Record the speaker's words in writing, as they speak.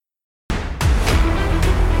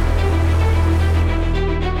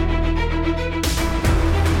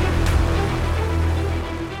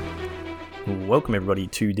welcome everybody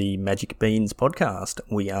to the Magic Beans podcast.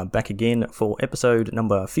 We are back again for episode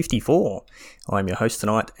number 54. I'm your host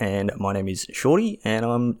tonight, and my name is Shorty, and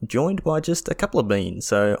I'm joined by just a couple of beans.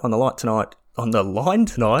 So on the line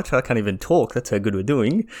tonight, I can't even talk, that's how good we're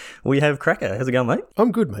doing. We have Cracker. How's it going, mate?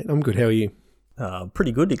 I'm good, mate. I'm good. How are you?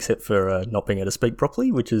 Pretty good, except for not being able to speak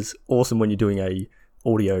properly, which is awesome when you're doing a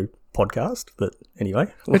audio podcast, but anyway.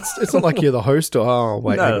 It's not like you're the host or,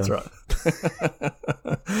 No, that's right.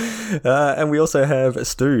 And we also have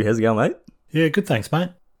Stu. How's it going, mate? Yeah, good, thanks,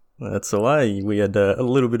 mate. That's the way. We had a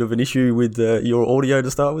little bit of an issue with your audio to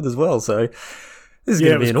start with as well, so this is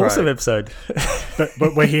going to be an awesome episode.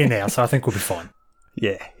 but we're here now, so I think we'll be fine.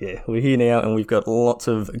 Yeah, we're here now, and we've got lots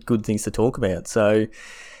of good things to talk about. So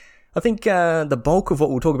I think the bulk of what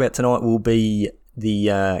we'll talk about tonight will be the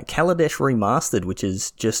Kaladesh Remastered, which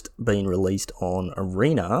has just been released on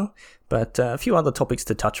Arena, but a few other topics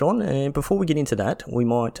to touch on. And before we get into that, we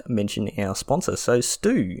might mention our sponsor. So,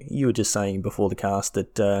 Stu, you were just saying before the cast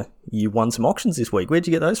that you won some auctions this week. Where'd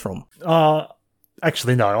you get those from?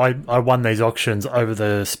 Actually, no. I won these auctions over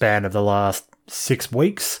the span of the last 6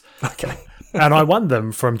 weeks. Okay. And I won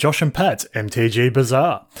them from Josh and Pat's MTG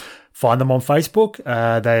Bazaar. Find them on Facebook.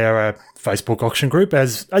 They are a Facebook auction group,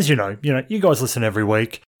 as you know, you guys listen every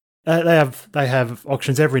week. They have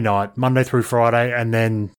auctions every night, Monday through Friday, and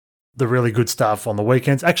then the really good stuff on the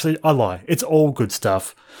weekends. Actually, I lie. It's all good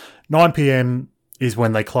stuff. 9 p.m. is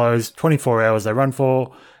when they close. 24 hours they run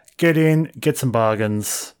for. Get in, get some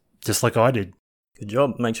bargains, just like I did. Good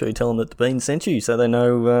job. Make sure you tell them that the Bean sent you so they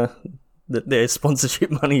know that their sponsorship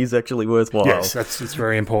money is actually worthwhile. Yes, it's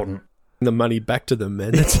very important. The money back to them,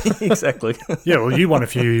 man. Exactly. Yeah, well, you won a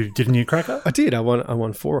few, didn't you, Cracker? I did. I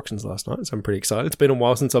won 4 auctions last night, so I'm pretty excited. It's been a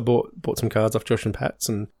while since I bought some cards off Josh and Pat's,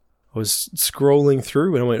 and I was scrolling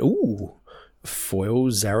through and I went, ooh, foil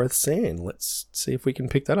Zareth Sand. Let's see if we can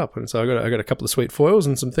pick that up. And so I got a couple of sweet foils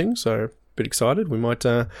and some things, so a bit excited. We might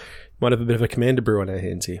have a bit of a Commander brew on our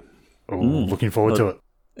hands here. Looking forward to it.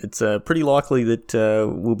 It's pretty likely that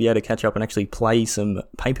we'll be able to catch up and actually play some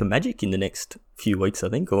Paper Magic in the next few weeks, I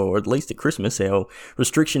think, or at least at Christmas. Our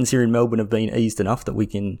restrictions here in Melbourne have been eased enough that we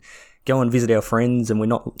can go and visit our friends, and we're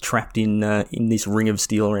not trapped in this ring of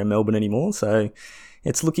steel around Melbourne anymore. So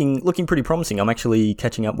it's looking pretty promising. I'm actually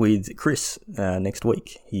catching up with Chris next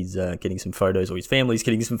week. He's getting some photos, or his family's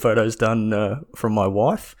getting some photos done from my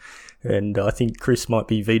wife, and I think Chris might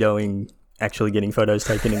be vetoing actually getting photos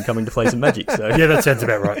taken and coming to play some Magic. So yeah, that sounds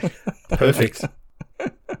about right. Perfect.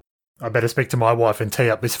 I better speak to my wife and tee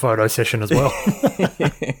up this photo session as well.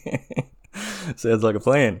 Sounds like a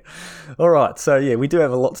plan. All right, so yeah, we do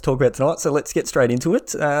have a lot to talk about tonight, so let's get straight into it.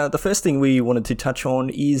 The first thing we wanted to touch on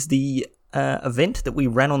is the event that we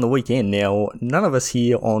ran on the weekend. Now, none of us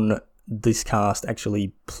here on this cast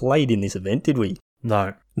actually played in this event, did we?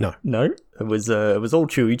 No. It was all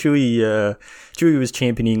Chewy. Chewy was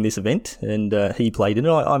championing this event, and he played in it.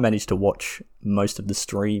 I managed to watch most of the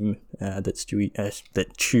stream that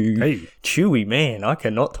Chewy, man, I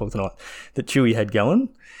cannot talk tonight. That Chewy had going.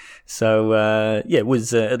 So it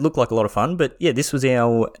was. It looked like a lot of fun. But yeah, this was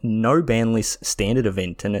our no ban list standard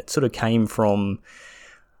event, and it sort of came from.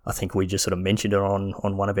 I think we just sort of mentioned it on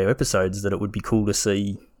one of our episodes that it would be cool to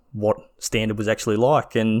see what standard was actually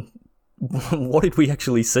like, and what did we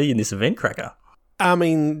actually see in this event, Cracker? I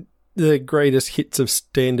mean, the greatest hits of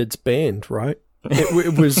standards banned, right?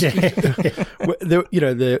 It was,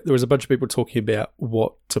 there was a bunch of people talking about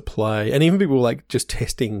what to play, and even people were like just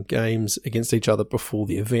testing games against each other before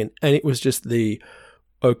the event, and it was just the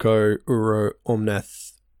Oko, Uro,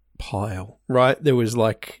 Omnath pile, right? There was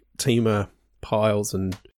like Teamer piles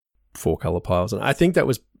and 4-color piles, and I think that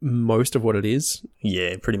was most of what it is.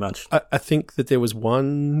 Yeah, pretty much. I think that there was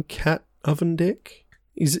one cat oven deck.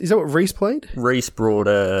 Is that what Reese played? Reese brought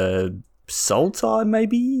a Sultai,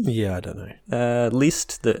 maybe? Yeah, I don't know.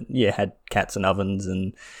 List that had cats and ovens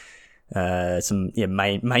and some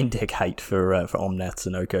main deck hate for Omnaths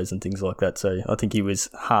and Okos and things like that. So I think he was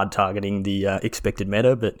hard targeting the expected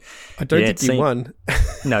meta, but I don't think he won.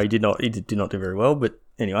 No, he did not. He did not do very well. But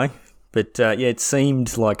anyway. But it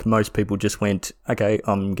seemed like most people just went, okay,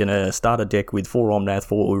 I'm going to start a deck with 4 Omnath,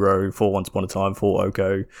 4 Uro, 4 Once Upon a Time, 4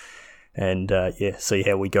 Oko, and see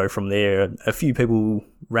how we go from there. A few people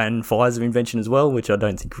ran Fires of Invention as well, which I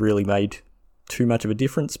don't think really made too much of a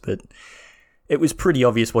difference, but it was pretty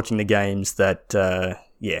obvious watching the games that,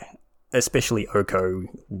 especially Oko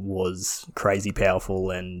was crazy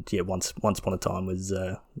powerful, and Once Upon a Time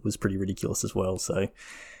was pretty ridiculous as well, so...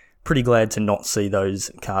 pretty glad to not see those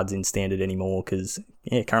cards in Standard anymore because,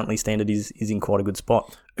 currently Standard is in quite a good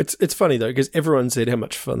spot. It's funny, though, because everyone said how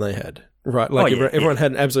much fun they had, right? Like, everyone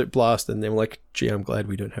had an absolute blast, and they were like, gee, I'm glad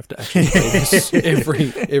we don't have to actually play this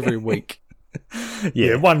every week.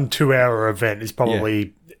 Yeah, 1 2-hour event is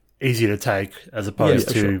probably easy to take as opposed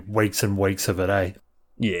to weeks and weeks of it, eh?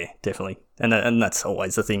 Yeah, definitely. And that's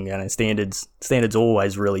always the thing. Standard's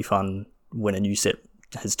always really fun when a new set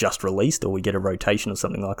has just released or we get a rotation or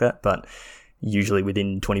something like that. But usually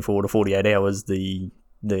within 24 to 48 hours, the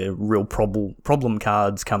real problem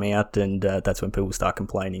cards come out, and that's when people start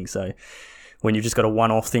complaining. So when you've just got a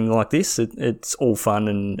one-off thing like this, it's all fun,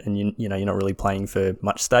 and you're not really playing for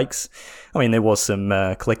much stakes. I mean, there was some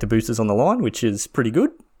collector boosters on the line, which is pretty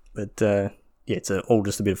good, but it's all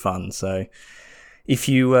just a bit of fun. So if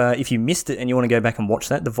you missed it and you want to go back and watch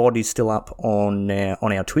that, the VOD is still up on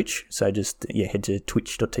our Twitch. So just head to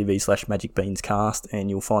twitch.tv/magicbeanscast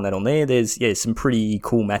and you'll find that on there. There's some pretty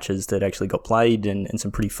cool matches that actually got played and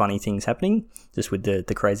some pretty funny things happening just with the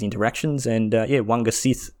crazy interactions. And Wunga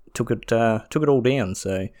Sith took it all down.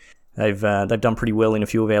 So they've done pretty well in a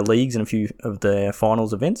few of our leagues and a few of the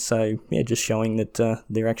finals events. So just showing that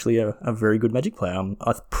they're actually a very good Magic player. I'm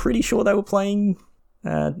pretty sure they were playing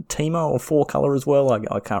Teemo or 4-color as well.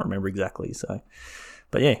 I can't remember exactly. So,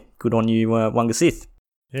 but good on you, Wunga Sith.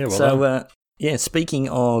 Yeah. Well speaking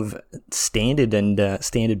of Standard and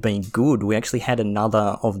Standard being good, we actually had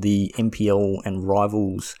another of the MPL and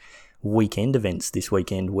Rivals weekend events this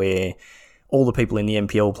weekend where all the people in the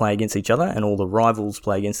MPL play against each other and all the rivals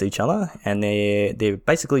play against each other, and they're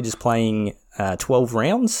basically just playing 12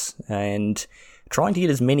 rounds and trying to get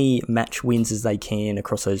as many match wins as they can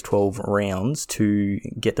across those 12 rounds to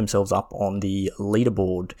get themselves up on the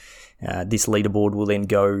leaderboard. This leaderboard will then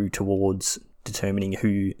go towards determining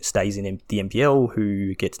who stays in the MPL,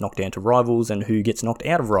 who gets knocked down to Rivals, and who gets knocked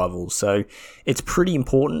out of Rivals. So it's pretty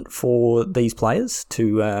important for these players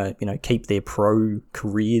to keep their pro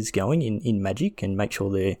careers going in Magic and make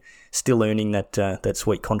sure they're still earning that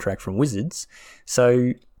sweet contract from Wizards.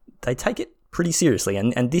 So they take it pretty seriously,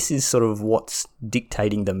 and this is sort of what's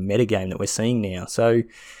dictating the metagame that we're seeing now. So,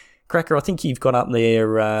 Cracker, I think you've got up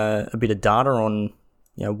there a bit of data on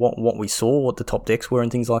what we saw, what the top decks were,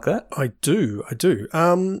 and things like that. I do.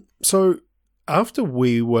 So after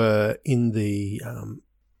we were in the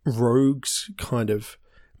Rogues kind of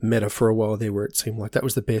meta for a while there, where it seemed like that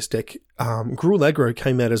was the best deck, Gruul Aggro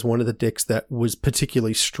came out as one of the decks that was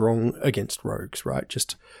particularly strong against Rogues. Right,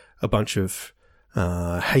 just a bunch of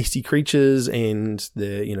hasty creatures and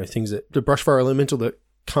the things that the Brushfire Elemental that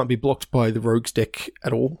can't be blocked by the Rogues deck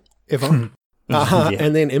at all ever.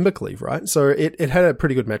 And then Embercleave, right? So it had a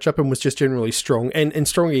pretty good matchup and was just generally strong and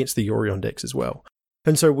strong against the Yorion decks as well.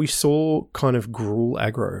 And so we saw kind of Gruul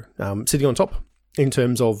Aggro sitting on top in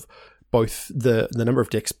terms of both the number of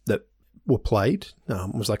decks that were played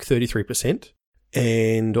was like 33%,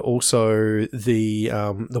 and also the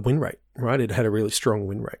win rate, right? It had a really strong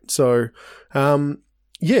win rate. So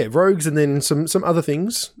Rogues and then some other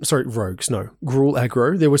things. Sorry, Rogues, no. Gruul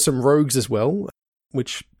Aggro. There were some Rogues as well,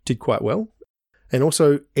 which did quite well. And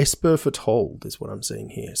also Esper Foretold is what I'm seeing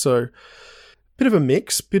here. So bit of a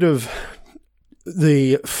mix, bit of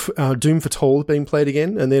the Doom Foretold being played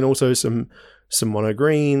again, and then also some mono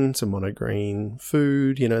green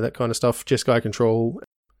food, that kind of stuff, Jeskai Control,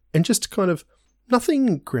 and just kind of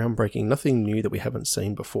nothing groundbreaking, nothing new that we haven't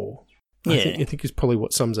seen before. I think is probably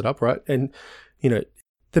what sums it up, right? And,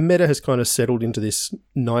 the meta has kind of settled into this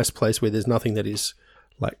nice place where there's nothing that is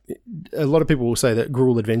like, a lot of people will say that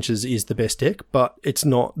Gruul Adventures is the best deck, but it's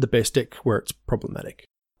not the best deck where it's problematic.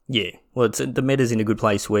 Yeah, well, the meta's in a good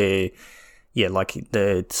place where, like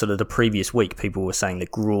the previous week, people were saying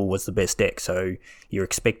that Gruul was the best deck. So you're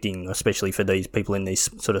expecting, especially for these people in these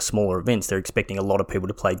sort of smaller events, they're expecting a lot of people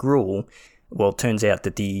to play Gruul. Well, it turns out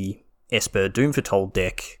that the Esper Doom Foretold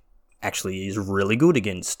deck actually is really good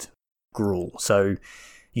against Gruul. So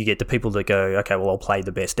you get the people that go, okay, well, I'll play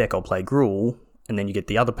the best deck, I'll play Gruul. And then you get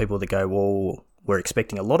the other people that go, well, we're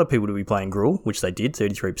expecting a lot of people to be playing Gruul, which they did,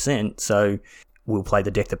 33%. So we'll play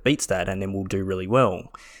the deck that beats that, and then we'll do really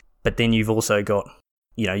well. But then you've also got,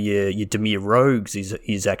 your Dimir Rogues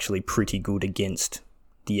is actually pretty good against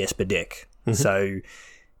the Esper deck. Mm-hmm. So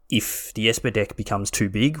if the Esper deck becomes too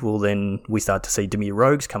big, well, then we start to see Dimir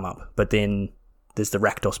Rogues come up. But then there's the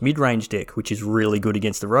Rakdos mid-range deck, which is really good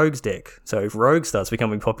against the Rogues deck. So if Rogue starts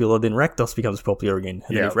becoming popular, then Rakdos becomes popular again.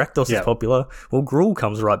 And then if Rakdos is popular, well, Gruul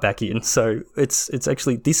comes right back in. So it's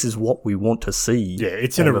actually, this is what we want to see. Yeah,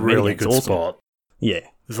 it's in a really good spot. Yeah.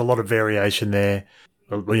 There's a lot of variation there.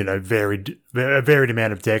 a varied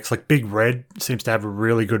amount of decks. Like Big Red seems to have a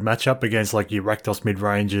really good matchup against like your Rakdos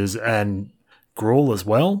mid-rangers and Gruul as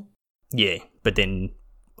well. Yeah, but then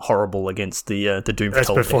horrible against the Doom That's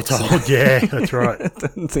Patrol before decks. told. Yeah, that's right.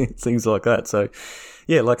 Things like that. So,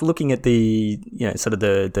 yeah, like looking at the, sort of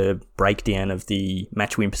the breakdown of the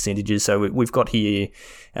match win percentages. So we've got here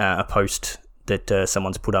a post that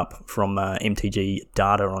someone's put up from MTG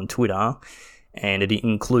Data on Twitter, and it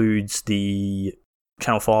includes the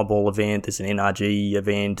Channel Fireball event, there's an NRG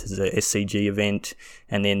event, there's a SCG event,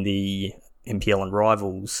 and then the MPL and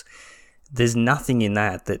Rivals. There's nothing in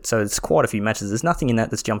that, so it's quite a few matches. There's nothing in that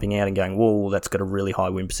that's jumping out and going, whoa, that's got a really high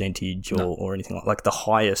win percentage or anything like the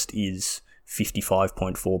highest is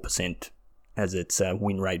 55.4% as its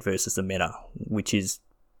win rate versus the meta, which is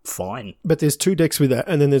fine. But there's two decks with that,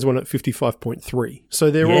 and then there's one at 55.3. So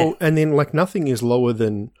they're all, and then like nothing is lower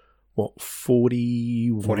than,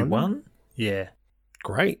 41? 41? Yeah.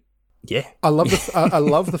 Great. Yeah. I love I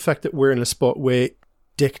love the fact that we're in a spot where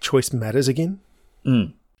deck choice matters again.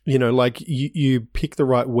 Mm. Like you pick the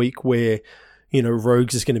right week where,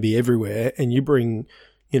 Rogues is going to be everywhere, and you bring,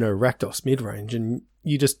 Rakdos mid-range, and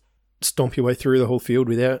you just stomp your way through the whole field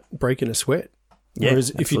without breaking a sweat. Yeah,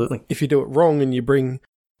 Whereas absolutely. if you do it wrong and you bring,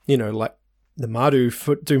 like the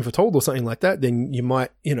Mardu Doom Foretold or something like that, then you might,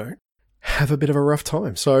 have a bit of a rough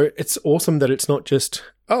time. So it's awesome that it's not just,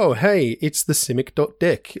 oh, hey, it's the Simic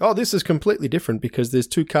deck. Oh, this is completely different because there's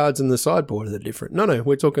two cards in the sideboard that are different. No,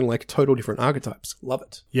 we're talking like total different archetypes. Love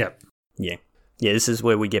it. Yep. Yeah. Yeah, this is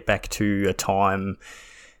where we get back to a time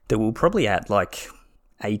that we're probably at like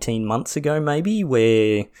 18 months ago maybe,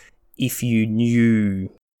 where if you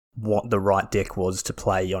knew what the right deck was to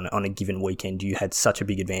play on a given weekend, you had such a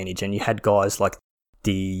big advantage. And you had guys like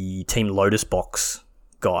the Team Lotus box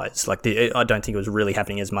guys. Like I don't think it was really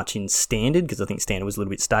happening as much in Standard, because I think Standard was a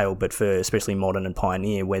little bit stale, but for especially Modern and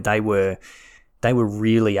Pioneer, where they were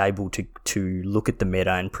really able to look at the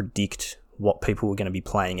meta and predict what people were going to be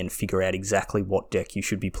playing and figure out exactly what deck you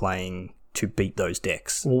should be playing to beat those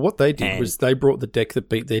decks. Well, what they did was they brought the deck that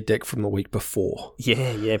beat their deck from the week before.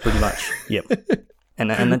 Yeah, pretty much. Yep.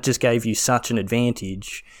 And that just gave you such an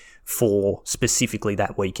advantage for specifically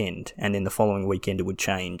that weekend, and then the following weekend it would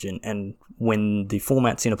change. And when the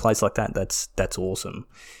format's in a place like that, that's awesome.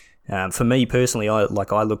 For me personally, I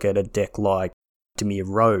look at a deck like Dimir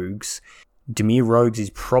Rogues. Dimir Rogues is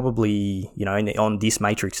probably, on this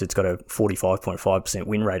matrix, it's got a 45.5%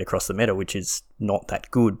 win rate across the meta, which is not that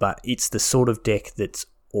good, but it's the sort of deck that's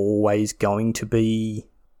always going to be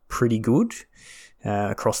pretty good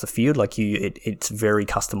across the field. Like it's very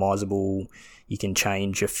customizable. You can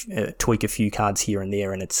tweak a few cards here and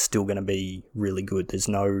there, and it's still going to be really good. There's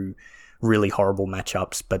no really horrible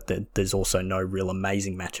matchups, but there's also no real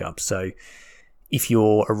amazing matchups. So if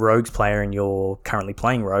you're a Rogues player and you're currently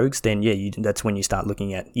playing Rogues, then that's when you start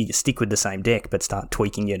looking at, you stick with the same deck, but start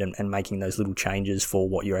tweaking it and making those little changes for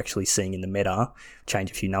what you're actually seeing in the meta.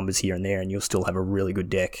 Change a few numbers here and there, and you'll still have a really good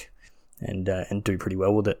deck and do pretty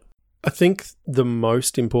well with it. I think the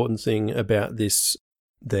most important thing about this,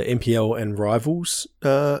 the MPL and Rivals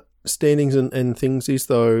standings and things, is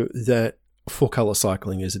though that 4-color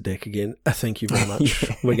cycling is a deck again. Thank you very much.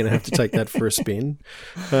 Yeah. We're going to have to take that for a spin.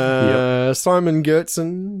 Simon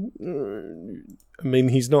Gertzen, I mean,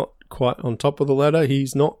 he's not quite on top of the ladder.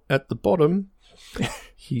 He's not at the bottom.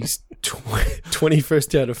 He's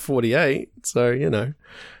 21st out of 48. So,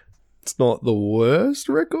 it's not the worst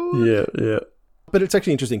record. Yeah. But it's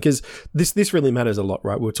actually interesting because this really matters a lot,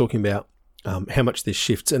 right? We're talking about how much this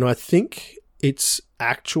shifts. And I think it's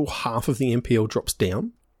actual half of the MPL drops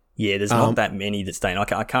down. Yeah, there's not that many that stay.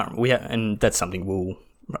 I can't. And that's something we'll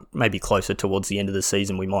maybe closer towards the end of the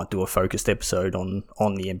season. We might do a focused episode on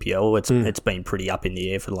the MPL. It's been pretty up in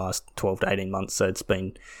the air for the last 12 to 18 months, so it's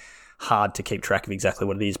been hard to keep track of exactly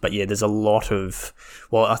what it is. But yeah, there's a lot of.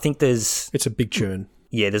 Well, I think it's a big churn.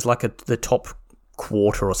 Yeah, there's like the top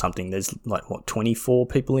quarter or something. There's 24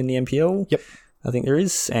 people in the MPL. Yep, I think there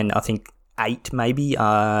is, and I think 8 maybe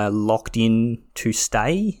are locked in to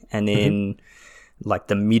stay, and then. Like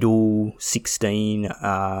the middle 16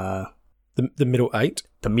 the middle 8?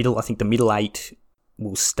 I think the middle 8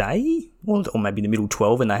 will stay, or maybe the middle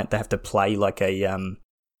 12, and they have to play like a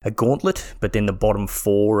gauntlet, but then the bottom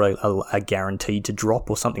 4 are guaranteed to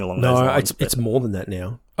drop or something along those lines. No, it's more than that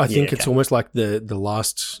now. I think it's almost like the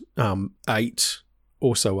last 8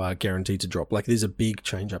 also are guaranteed to drop. Like there's a big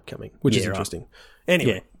change upcoming, which is interesting. Right.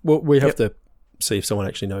 Anyway, we have to see if someone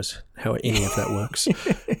actually knows how any of that works.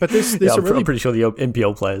 But I'm pretty sure the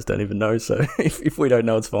MPL players don't even know, so if we don't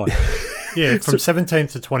know, it's fine. Yeah, from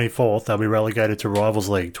 17th to 24th, they'll be relegated to Rivals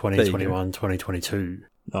League 2021-2022.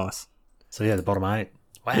 Nice. So yeah, the bottom 8.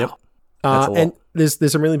 Wow. Yep. That's a lot. And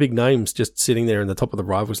there's some really big names just sitting there in the top of the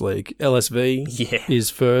Rivals League. LSV is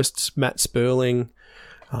first. Matt Sperling,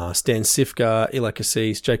 Stan Sifka, Eli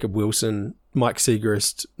Cassis, Jacob Wilson, Mike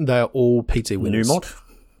Segrist. They are all PT winners.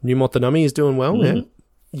 Newmont the Nummy is doing well. Mm.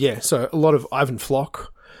 Yeah. So a lot of Ivan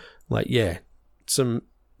Flock. Some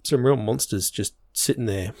real monsters just sitting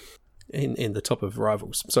there in the top of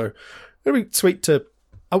Rivals. So it'll be sweet to...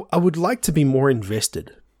 I would like to be more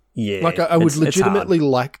invested. Yeah. I would legitimately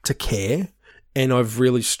like to care, and I've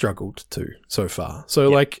really struggled to so far.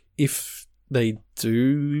 So, if they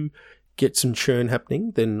do get some churn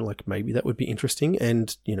happening, then, maybe that would be interesting.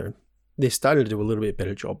 And, they're starting to do a little bit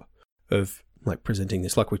better job of, presenting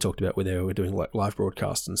this, like we talked about, where they were doing, live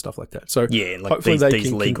broadcasts and stuff like that. So, yeah, hopefully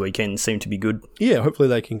these league weekends seem to be good. Yeah, hopefully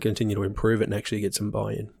they can continue to improve it and actually get some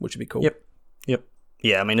buy-in, which would be cool. Yep.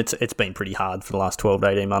 Yeah, I mean, it's been pretty hard for the last 12 to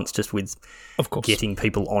 18 months just with getting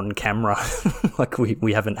people on camera.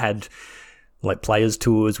 We haven't had players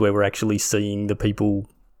tours where we're actually seeing the people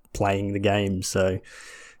playing the game. So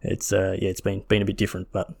it's it's been a bit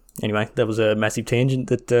different. But anyway, that was a massive tangent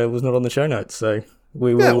that was not on the show notes. So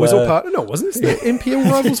we will... Yeah, it was all part... No, it wasn't. It's the NPL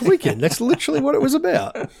Rivals Weekend. That's literally what it was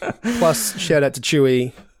about. Plus, shout out to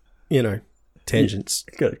Chewy, tangents.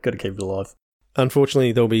 Got to keep it alive.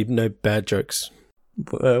 Unfortunately, there'll be no bad jokes.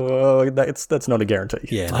 Well, that's not a guarantee.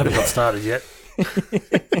 Yeah, I haven't got started yet.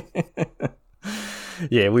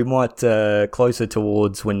 Yeah, we might closer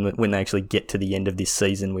towards when they actually get to the end of this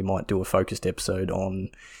season, we might do a focused episode on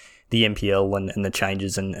the NPL and the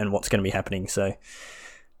changes and what's going to be happening. So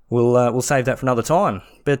we'll save that for another time.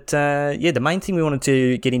 But the main thing we wanted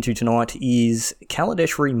to get into tonight is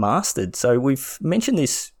Kaladesh Remastered. So we've mentioned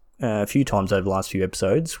this a few times over the last few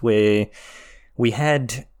episodes, where we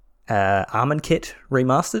had Armenket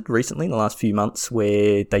Remastered recently in the last few months,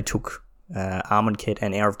 where they took Armenket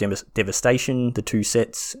and Hour of Devastation, the two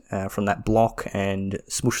sets from that block, and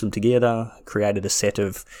smushed them together, created a set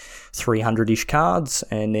of 300-ish cards,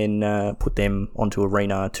 and then put them onto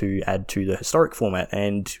Arena to add to the historic format,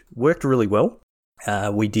 and worked really well. I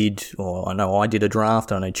know I did a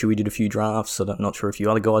draft, I know Chewy did a few drafts, so I'm not sure if you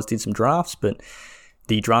other guys did some drafts, but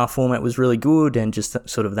the draft format was really good, and just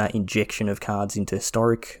sort of that injection of cards into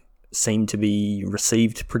historic seemed to be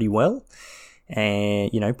received pretty well, and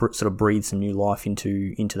sort of breathe some new life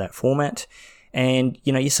into that format. And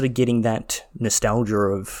you're sort of getting that nostalgia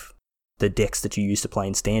of the decks that you used to play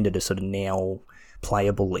in Standard are sort of now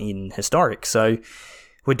playable in historic. So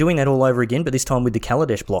we're doing that all over again, but this time with the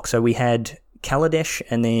Kaladesh block. So we had Kaladesh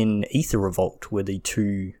and then Aether Revolt were the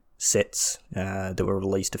two sets that were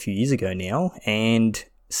released a few years ago now, and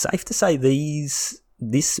safe to say this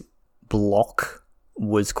block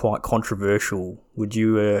was quite controversial. Would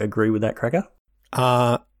you agree with that, Cracker?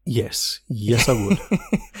 Yes, I would.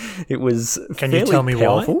 It was. Can you tell me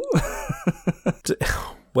powerful. Why?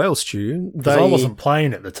 Well, Stu, because I wasn't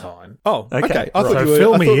playing at the time. Oh, okay. I thought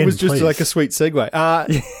it was just please. like a sweet segue.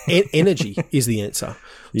 Energy is the answer.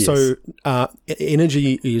 Yes. So,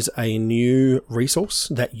 energy is a new resource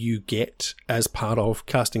that you get as part of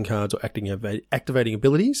casting cards or activating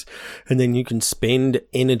abilities, and then you can spend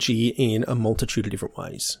energy in a multitude of different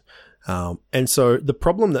ways. And so the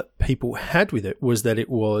problem that people had with it was that it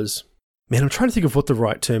was, I'm trying to think of what the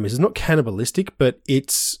right term is. It's not cannibalistic, but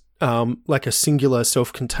it's like a singular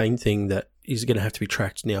self-contained thing that is going to have to be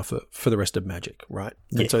tracked now for the rest of Magic, right?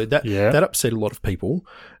 Yeah. And so that upset a lot of people.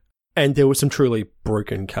 And there were some truly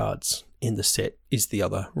broken cards in the set is the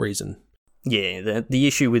other reason. Yeah, the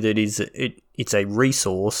issue with it is it's a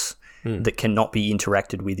resource that cannot be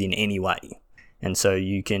interacted with in any way. And so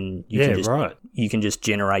you can just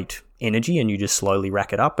generate energy and you just slowly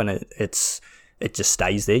rack it up, and it just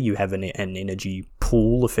stays there. You have an energy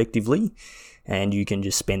pool effectively, and you can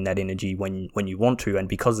just spend that energy when you want to. And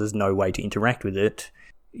because there's no way to interact with it,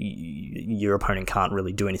 your opponent can't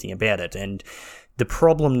really do anything about it. And the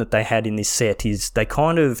problem that they had in this set is they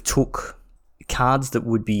kind of took cards that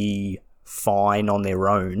would be fine on their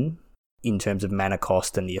own in terms of mana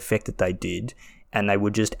cost and the effect that they did, and they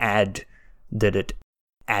would just add that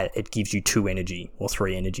it gives you 2 energy or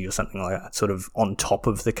 3 energy or something like that, sort of on top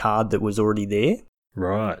of the card that was already there.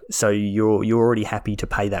 Right. So you're already happy to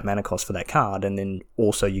pay that mana cost for that card, and then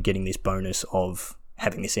also you're getting this bonus of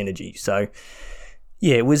having this energy. So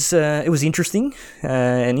yeah, it was interesting,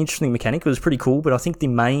 an interesting mechanic. It was pretty cool, but I think the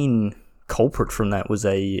main culprit from that was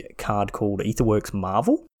a card called Aetherworks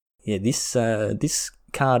Marvel. Yeah, this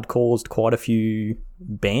card caused quite a few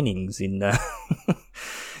bannings in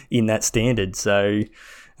in that standard. So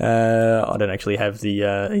I don't actually have the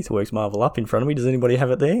Aetherworks Marvel up in front of me. Does anybody have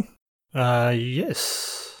it there?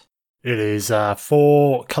 Yes. It is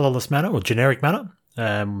 4 colourless mana or generic mana.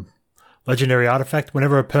 Legendary artifact.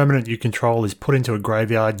 Whenever a permanent you control is put into a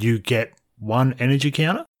graveyard, you get 1 energy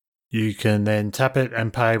counter. You can then tap it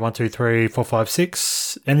and pay 1, 2, 3, 4, 5,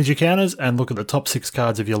 6 energy counters and look at the top 6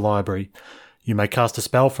 cards of your library. You may cast a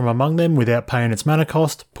spell from among them without paying its mana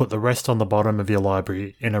cost. Put the rest on the bottom of your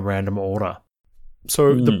library in a random order.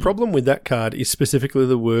 So the problem with that card is specifically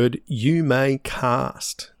the word "you may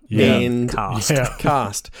cast." Yeah. And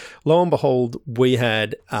cast. Lo and behold, we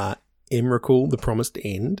had Emrakul, the Promised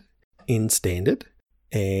End, in Standard,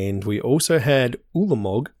 and we also had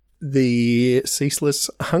Ulamog, the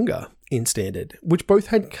Ceaseless Hunger, in Standard, which both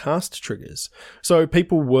had cast triggers. So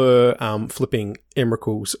people were flipping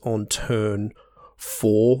Emrakuls on turn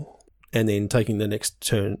 4 and then taking the next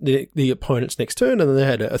turn, the opponent's next turn, and then they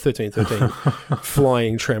had a 13/13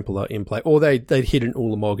 flying trampler in play. Or they'd hit an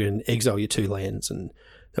Ulamog and exile your 2 lands, and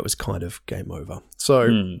that was kind of game over.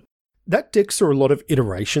 So that deck saw a lot of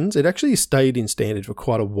iterations. It actually stayed in Standard for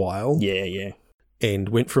quite a while. Yeah. And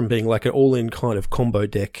went from being like an all-in kind of combo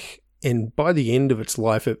deck, and by the end of its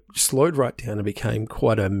life, it slowed right down and became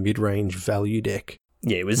quite a mid-range value deck.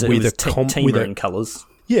 Yeah, it was Teamer in colours.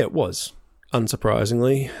 Yeah, it was.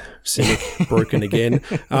 Unsurprisingly. Cynic broken again.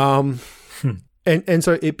 And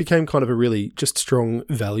so it became kind of a really just strong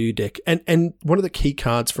value deck. And one of the key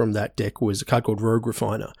cards from that deck was a card called Rogue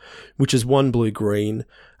Refiner, which is 1 blue-green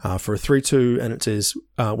for a 3/2, and it says,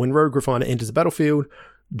 when Rogue Refiner enters the battlefield,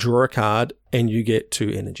 draw a card, and you get 2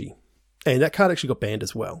 energy. And that card actually got banned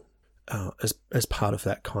as well, as part of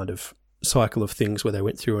that kind of cycle of things where they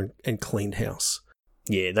went through and cleaned house.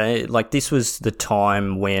 Yeah, this was the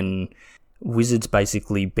time when Wizards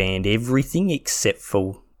basically banned everything except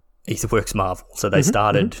for Aetherworks Marvel. So they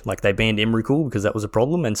started, they banned Emrakul because that was a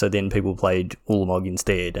problem, and so then people played Ulamog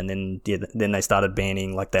instead, and then they started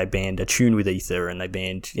banning, they banned Attune with Ether, and they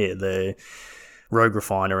banned, the Rogue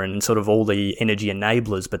Refiner and sort of all the energy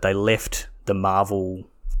enablers, but they left the Marvel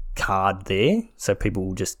card there, so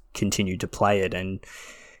people just continued to play it, and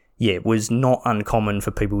it was not uncommon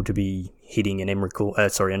for people to be hitting an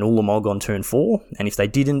Ulamog on turn 4, and if they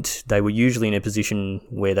didn't, they were usually in a position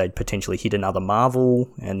where they'd potentially hit another Marvel,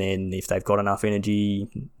 and then if they've got enough energy,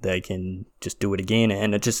 they can just do it again,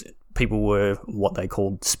 and people were what they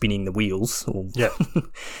called spinning the wheels.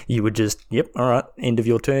 You would just, all right, end of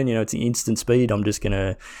your turn, it's instant speed, I'm just going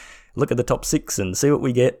to look at the top 6 and see what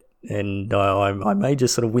we get, and I may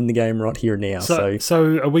just sort of win the game right here and now.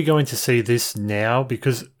 So are we going to see this now?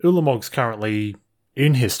 Because Ulamog's currently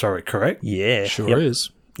in Historic, correct? Yeah. Sure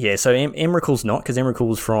is. Yeah, so Emrakul's not, because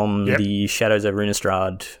Emrakul's from the Shadows over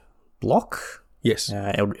Innistrad block. Yes.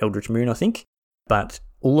 Eldritch Moon, I think. But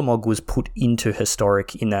Ulamog was put into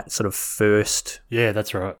Historic in that sort of first... Yeah,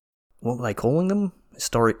 that's right. What were they calling them?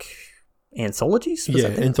 Historic anthologies?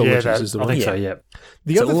 Anthologies is the one. I think so, yeah.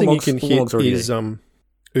 The other thing you can hit is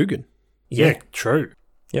Ugin. Yeah, true.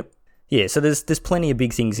 Yep. Yeah, so there's plenty of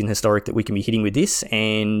big things in Historic that we can be hitting with this,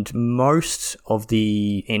 and most of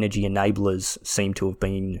the energy enablers seem to have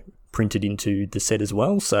been printed into the set as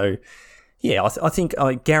well. So, yeah,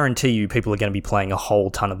 I guarantee you people are going to be playing a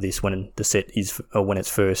whole ton of this when the set is, or when it's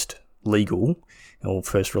first legal or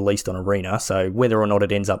first released on Arena. So whether or not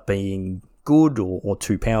it ends up being good or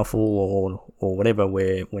too powerful or whatever,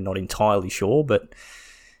 we're not entirely sure, but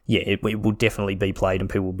yeah, it will definitely be played and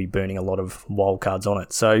people will be burning a lot of wild cards on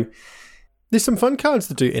it. So there's some fun cards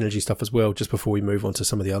that do energy stuff as well, just before we move on to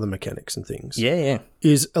some of the other mechanics and things. Yeah.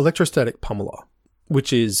 Is Electrostatic Pummeler,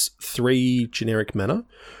 which is 3 generic mana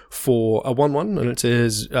for a 1/1, and it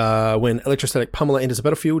says when Electrostatic Pummeler enters the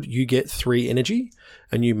battlefield, you get 3 energy,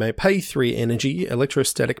 and you may pay 3 energy.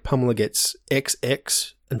 Electrostatic Pummeler gets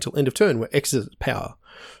XX until end of turn, where X is its power.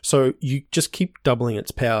 So you just keep doubling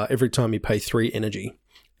its power every time you pay 3 energy.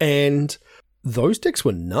 And those decks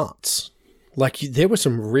were nuts. There were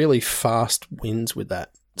some really fast wins with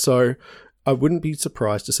that. So I wouldn't be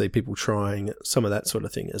surprised to see people trying some of that sort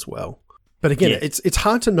of thing as well. But again, it's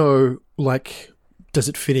hard to know, does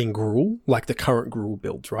it fit in Gruul? The current Gruul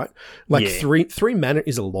builds, right? Three mana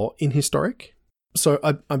is a lot in Historic. So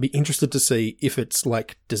I'd be interested to see if it's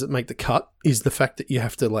does it make the cut? Is the fact that you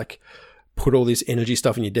have to put all this energy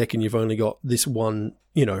stuff in your deck and you've only got this one,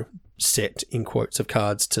 set in quotes of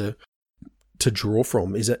cards to draw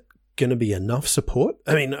from, is it going to be enough support?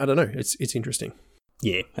 I mean, I don't know. It's interesting.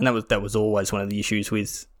 Yeah, and that was always one of the issues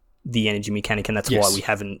with the energy mechanic, and that's why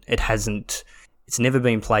it's never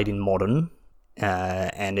been played in Modern,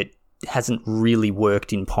 and hasn't really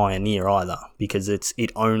worked in Pioneer either, because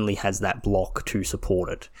it only has that block to support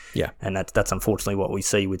it. Yeah. And that's unfortunately what we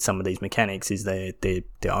see with some of these mechanics, is they're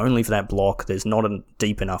only for that block. There's not a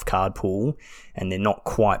deep enough card pool, and they're not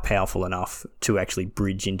quite powerful enough to actually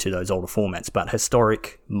bridge into those older formats. But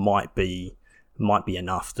Historic might be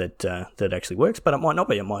enough that actually works, but it might not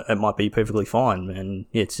be. It might be perfectly fine, and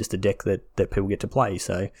yeah, it's just a deck that people get to play.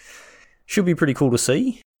 So should be pretty cool to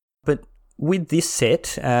see. But with this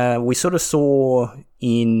set, we sort of saw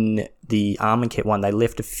in the Armaket one, they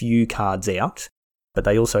left a few cards out, but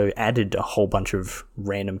they also added a whole bunch of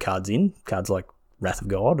random cards in, cards like Wrath of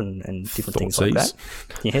God and different things like that.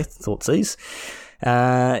 Yeah, Thoughtseize.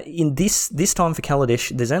 In this time for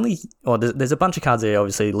Kaladesh, there's a bunch of cards they're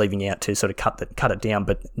obviously leaving out to sort of cut it down,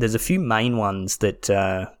 but there's a few main ones that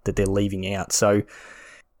they're leaving out. So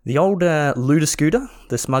the old Looter Scooter,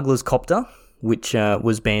 the Smuggler's Copter, which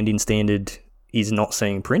was banned in Standard, is not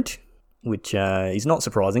seeing print, which is not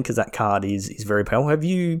surprising because that card is very powerful. Have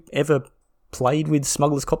you ever played with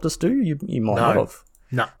Smuggler's Copter, Stu? You might not have.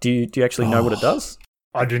 No. Do you actually know what it does?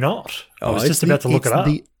 I do not. I was just about to look it up.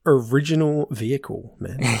 It's the original vehicle,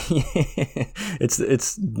 man. It's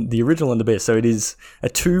the original and the best. So it is a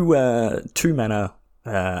two mana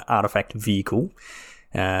artifact vehicle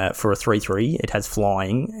for a 3/3. It has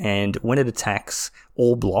flying, and when it attacks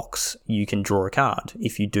all blocks, you can draw a card.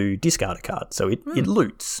 If you do, discard a card. So it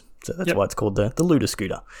loots. So that's why it's called the Looter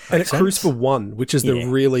Scooter. And it crews for 1, which is the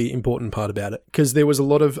really important part about it. Because there was a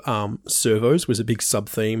lot of servos was a big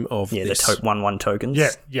sub-theme of this. The 1/1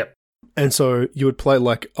 tokens. Yeah. And so you would play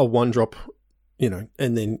like a 1-drop, and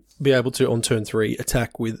then be able to, on turn 3,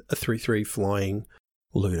 attack with a 3/3 flying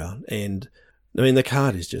looter. And, I mean, the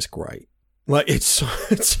card is just great. Like, it's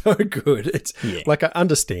so good. It's like, I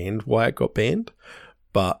understand why it got banned,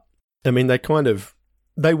 but, I mean,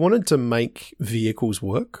 they wanted to make vehicles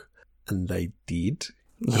work, and they did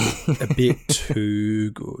a bit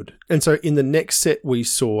too good. And so in the next set, we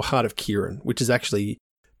saw Heart of Kieran, which is actually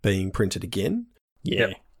being printed again.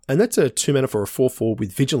 Yeah. And that's a 2 mana for a 4/4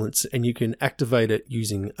 with Vigilance, and you can activate it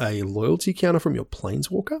using a loyalty counter from your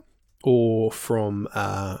Planeswalker, or from,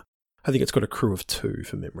 I think it's got a crew of 2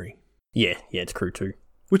 for memory. Yeah, it's crew 2.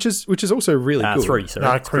 Which is also really good. 3, sorry.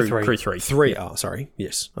 No, crew 3. Crew 3. 3, sorry.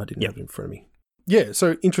 Yes, I didn't have it in front of me. Yeah,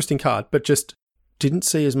 so interesting card, but just didn't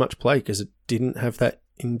see as much play because it didn't have that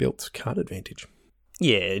inbuilt card advantage.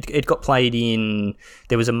 Yeah, it got played in...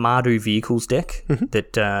 There was a Mardu Vehicles deck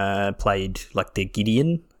that played like their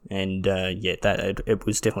Gideon, and it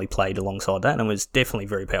was definitely played alongside that, and it was definitely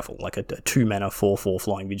very powerful. Like a 2 mana 4/4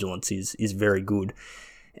 Flying Vigilance is very good,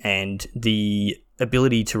 and the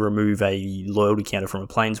ability to remove a loyalty counter from a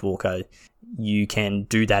Planeswalker, you can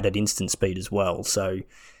do that at instant speed as well. So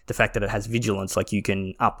the fact that it has Vigilance, like you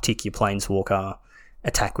can uptick your Planeswalker,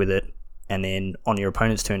 attack with it, and then on your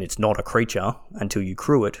opponent's turn, it's not a creature until you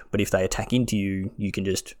crew it. But if they attack into you, you can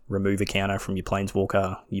just remove a counter from your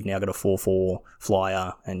Planeswalker. You've now got a 4/4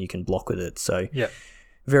 flyer, and you can block with it. So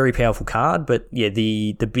very powerful card. But yeah,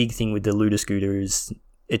 the big thing with the Looter Scooter is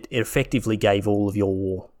it effectively gave all of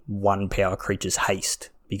your 1-power creatures haste,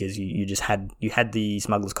 because you had the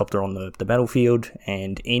Smuggler's Copter on the battlefield,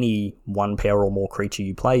 and any 1-power or more creature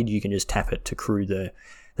you played, you can just tap it to crew the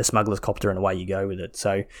Smuggler's Copter, and away you go with it.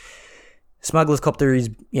 So Smuggler's Copter is,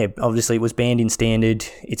 obviously it was banned in Standard.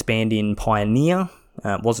 It's banned in Pioneer.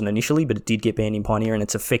 It wasn't initially, but it did get banned in Pioneer, and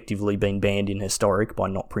it's effectively been banned in Historic by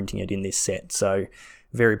not printing it in this set. So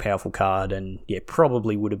very powerful card, and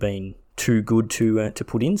probably would have been too good to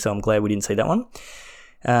put in. So I'm glad we didn't see that one.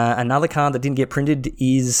 Another card that didn't get printed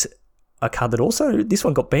is a card that also, this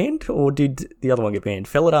one got banned, or did the other one get banned?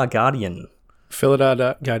 Felidar Guardian.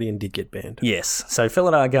 Felidar Guardian did get banned. Yes. So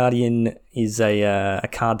Felidar Guardian is a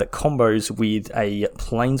card that combos with a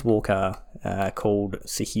Planeswalker called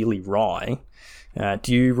Saheeli Rai.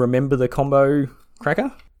 Do you remember the combo,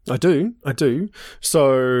 Cracker? I do.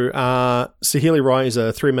 So Saheeli Rai is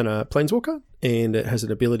a 3-mana Planeswalker, and it has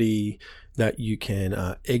an ability that you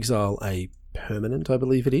can exile a permanent, I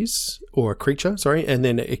believe it is, or a creature, and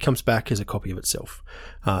then it comes back as a copy of itself.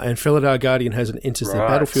 And Felidar Guardian has an enters the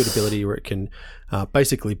battlefield ability where it can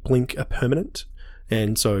basically blink a permanent.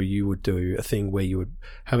 And so you would do a thing where you would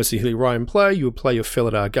have a Saheeli Rai in play, you would play your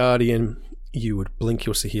Felidar Guardian, you would blink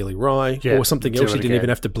your Saheeli Rai, or something else. You didn't even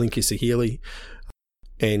have to blink your Saheeli.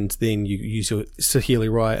 And then you use your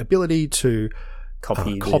Saheeli Rai ability to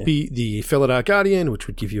copy the Felidar Guardian, which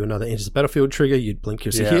would give you another enters the battlefield trigger. You'd blink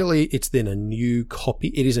your Saheeli. It's then a new copy.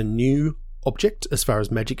 It is a new object as far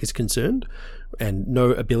as Magic is concerned, and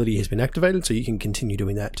no ability has been activated, so you can continue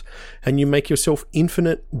doing that. And you make yourself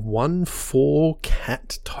infinite 1/4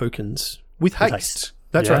 cat tokens with haste.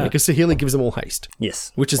 That's right, because Saheeli gives them all haste.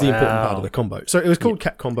 Yes. Which is the important part of the combo. So it was called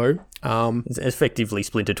Cat Combo. It's effectively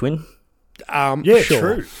Splinter Twin. Sure.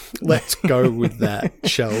 True. Let's go with that,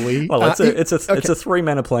 shall we? Well, it's a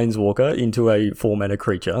 3-mana planeswalker into a 4-mana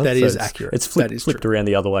creature. That is accurate. It's flipped around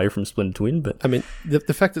the other way from Splinter Twin, but I mean,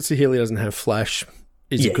 the fact that Saheeli doesn't have flash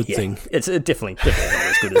is a good thing. It's definitely not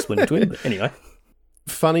as good as Splinter Twin, but anyway.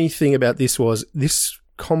 Funny thing about this was this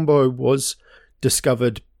combo was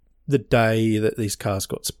discovered the day that these cards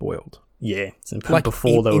got spoiled. Yeah,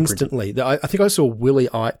 before they were instantly. I think I saw Willie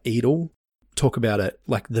Edel talk about it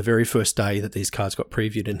like the very first day that these cards got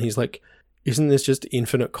previewed, and he's like, "Isn't this just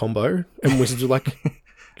infinite combo?" And Wizards were like,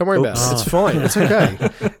 "Don't worry about it. It's fine. It's okay."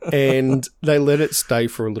 And they let it stay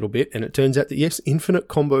for a little bit, and it turns out that yes, infinite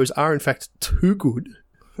combos are in fact too good.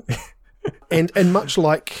 And much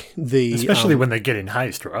like especially when they get in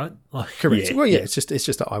haste, right? Correct. Yeah, well, it's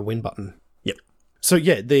just an I win button. Yep. So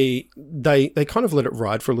yeah, they kind of let it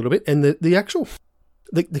ride for a little bit, and the actual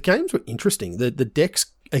the games were interesting. The decks,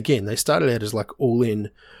 again, they started out as like all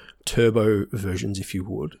in turbo versions, if you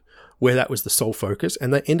would, where that was the sole focus,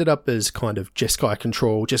 and they ended up as kind of Jeskai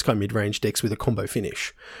control, Jeskai mid-range decks with a combo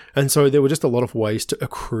finish. And so there were just a lot of ways to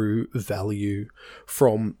accrue value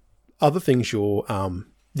from other things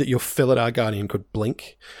that your Felidar Guardian could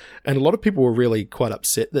blink. And a lot of people were really quite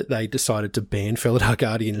upset that they decided to ban Felidar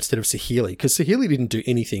Guardian instead of Saheeli, because Saheeli didn't do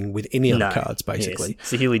anything with any other cards, basically.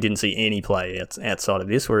 Yes. Saheeli didn't see any play outside of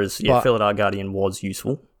this, whereas Felidar Guardian was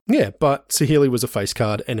useful. Yeah, but Saheeli was a face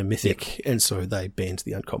card and a mythic, and so they banned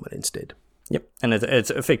the uncommon instead. Yep, and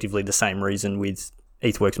it's effectively the same reason with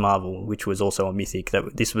Aethworks Marvel, which was also a mythic.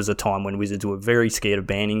 That this was a time when Wizards were very scared of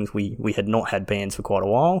bannings. We had not had bans for quite a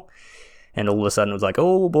while. And all of a sudden it was like,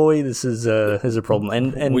 oh boy, this is a problem.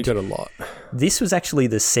 And we got a lot. This was actually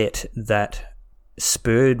the set that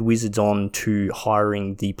spurred Wizards on to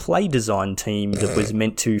hiring the play design team that was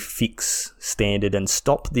meant to fix Standard and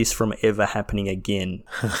stop this from ever happening again.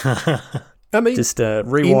 I mean, just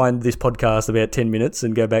rewind this podcast about 10 minutes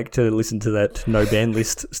and go back to listen to that no ban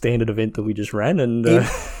list Standard event that we just ran. And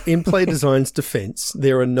in play design's defense,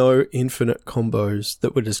 there are no infinite combos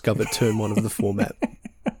that were discovered turn 1 of the format.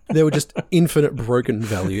 There were just infinite broken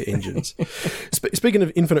value engines. Speaking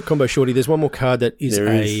of infinite combo, Shorty, there's one more card that is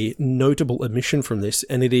a notable omission from this,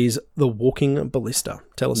 and it is the Walking Ballista.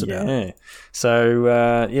 Tell us about it.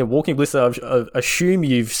 So, Walking Ballista, I assume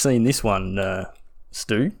you've seen this one,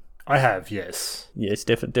 Stu. I have, yes. Yes,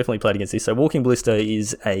 definitely played against this. So Walking Ballista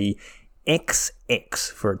is a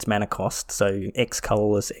XX for its mana cost, so X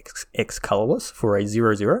colorless for a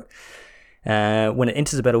 0/0. When it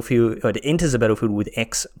enters a battlefield, it enters a battlefield with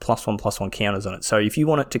X +1/+1 counters on it. So if you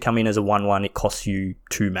want it to come in as a 1/1, it costs you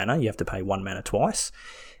 2 mana. You have to pay 1 mana twice,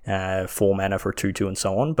 4 mana for a 2/2 and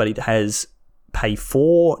so on. But it has pay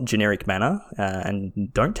 4 generic mana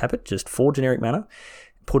and don't tap it, just 4 generic mana.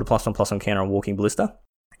 Put a +1/+1 counter on Walking Ballista.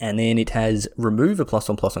 And then it has remove a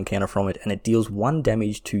 +1/+1 counter from it, and it deals 1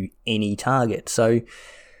 damage to any target. So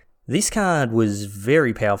this card was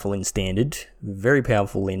very powerful in Standard, very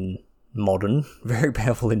powerful in Modern, very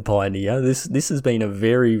powerful in Pioneer. This has been a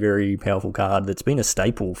very, very powerful card that's been a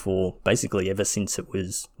staple for basically ever since it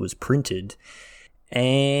was printed.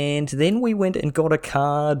 And then we went and got a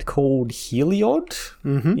card called Heliod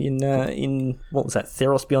in what was that,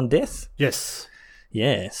 Theros Beyond Death? Yes.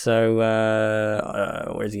 Yeah, so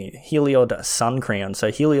where is he? Heliod Sun Crown. So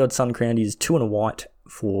Heliod Sun Crown is 2 and a white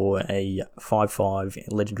for a 5/5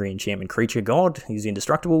 legendary enchantment creature god. He's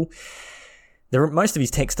indestructible. Most of his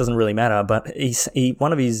text doesn't really matter, but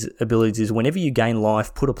one of his abilities is whenever you gain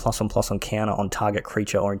life, put a +1/+1 counter on target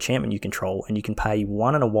creature or enchantment you control, and you can pay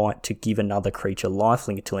 1 and a white to give another creature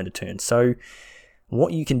lifelink until end of turn. So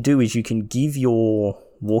what you can do is you can give your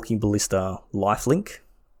Walking Ballista lifelink,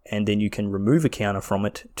 and then you can remove a counter from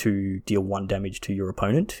it to deal 1 damage to your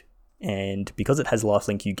opponent. And because it has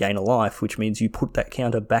lifelink, you gain a life, which means you put that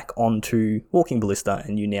counter back onto Walking Ballista,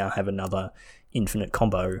 and you now have another infinite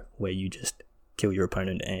combo where you just kill your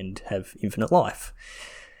opponent and have infinite life.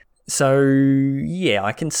 So yeah,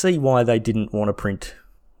 I can see why they didn't want to print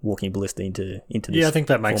Walking Ballista into this. Yeah, I think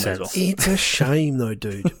that makes sense. Well. It's a shame though,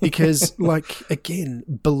 dude, because again,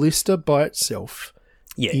 Ballista by itself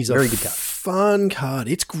is very a good card. Fun card.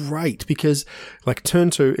 It's great because turn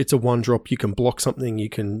 2, it's a 1-drop. You can block something, you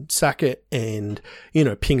can sack it, and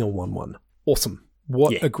ping a 1/1. Awesome.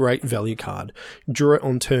 What a great value card. Draw it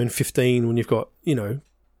on turn 15 when you've got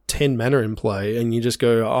 10 mana in play, and you just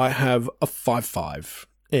go, I have a 5/5,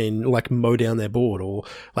 and mow down their board, or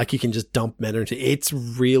you can just dump mana into it. It's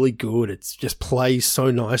really good. It's just plays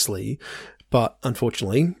so nicely, but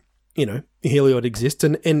unfortunately, Heliod exists,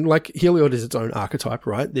 and Heliod is its own archetype,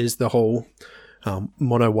 right? There's the whole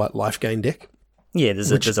mono white life gain deck. Yeah,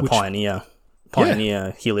 there's a Pioneer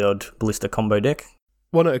Heliod Ballista combo deck.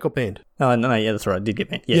 Well, no, it got banned. Oh, no, yeah, that's right. It did get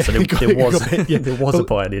banned. Yeah, so there was a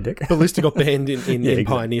Pioneer deck. Ballista got banned in exactly.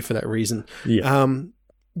 Pioneer for that reason. Yeah. I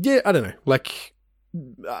don't know. Like,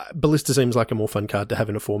 Ballista seems like a more fun card to have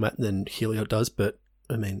in a format than Heliod does, but,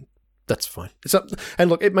 I mean, that's fine. And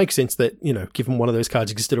look, it makes sense that, given one of those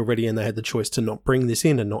cards existed already and they had the choice to not bring this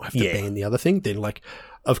in and not have to ban the other thing, then, like,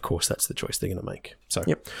 of course, that's the choice they're going to make. So,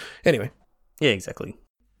 anyway. Yeah, exactly.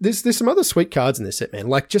 There's some other sweet cards in this set, man.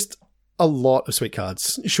 Like, just a lot of sweet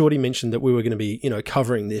cards. Shorty mentioned that we were going to be,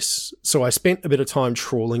 covering this. So I spent a bit of time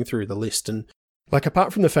trawling through the list. And, like,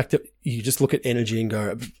 apart from the fact that you just look at energy and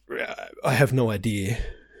go, I have no idea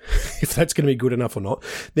if that's going to be good enough or not,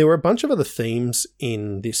 there were a bunch of other themes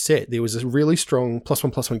in this set. There was a really strong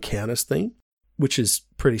 +1/+1 counters theme, which is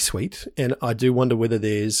pretty sweet. And I do wonder whether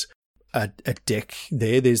there's a deck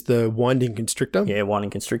there. There's the Winding Constrictor. Yeah,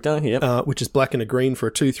 Winding Constrictor, yep. Which is black and a green for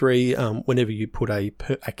a 2/3. Whenever you put a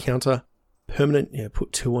counter permanent,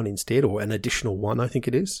 put 2 on instead, or an additional 1, I think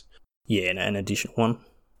it is. Yeah, an additional 1.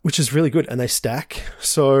 Which is really good, and they stack.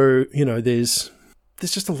 So, there's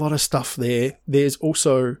just a lot of stuff there. There's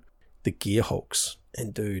also the Gear Hulks.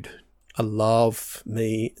 And dude, I love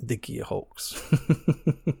me the Gear Hulks.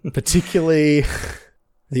 Particularly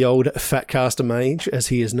the old Fatcaster Mage, as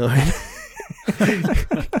he is known.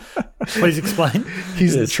 Please explain.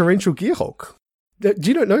 He's a torrential Gear Hulk. Do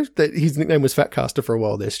you not know that his nickname was Fatcaster for a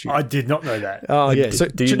while there, Stu? I did not know that. Oh, yeah. So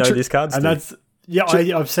do you know this card? And that's... Yeah,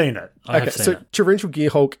 I've seen it. Torrential Gear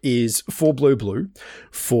Hulk is 4 blue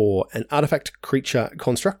for an artifact creature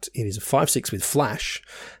construct. It is a 5/6 with flash,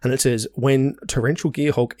 and it says, when Torrential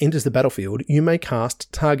Gear Hulk enters the battlefield, you may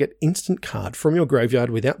cast target instant card from your graveyard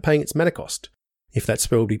without paying its mana cost. If that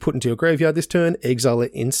spell will be put into your graveyard this turn, exile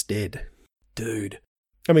it instead. Dude.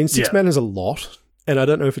 I mean, 6 mana is a lot, and I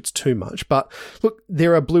don't know if it's too much, but look,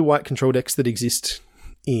 there are blue-white control decks that exist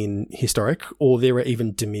in Historic, or there are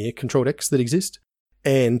even Dimir control decks that exist.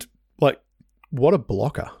 And, like, what a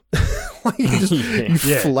blocker. Like, you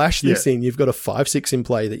flash this in, you've got a 5/6 in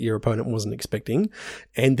play that your opponent wasn't expecting,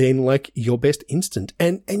 and then, like, your best instant.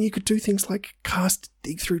 And you could do things like cast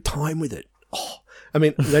Dig Through Time with it. Oh, I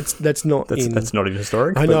mean, that's not that's not in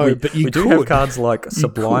Historic. I know, but we do have cards like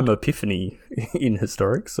Sublime Epiphany in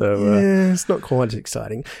Historic, so... it's not quite as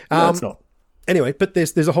exciting. No, it's not. Anyway, but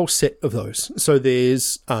there's a whole set of those. So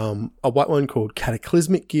there's a white one called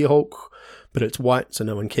Cataclysmic Gear Hulk, but it's white, so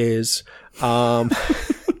no one cares. Look,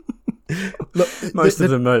 Most of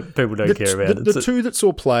them people don't care about. The two that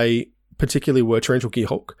saw play particularly were Torrential Gear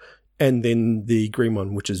Hulk, and then the green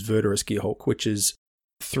one, which is Verdurous Gear Hulk, which is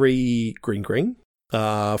 3 green for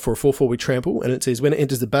a 4/4 with trample, and it says when it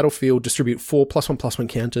enters the battlefield, distribute 4 +1/+1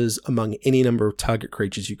 counters among any number of target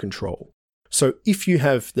creatures you control. So if you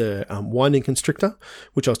have the Winding Constrictor,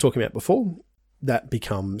 which I was talking about before, that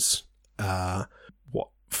becomes 4.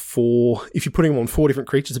 If you're putting them on 4 different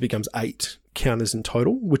creatures, it becomes 8 counters in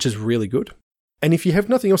total, which is really good. And if you have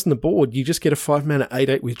nothing else on the board, you just get a 5 mana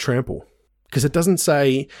 8/8 with trample, because it doesn't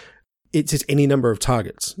say, it says any number of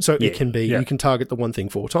targets. So it can be, you can target the one thing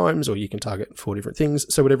 4 times, or you can target 4 different things.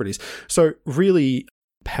 So whatever it is. So really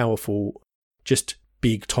powerful, just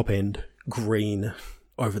big top end green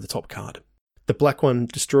over the top card. The black one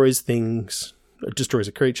destroys things, destroys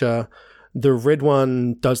a creature. The red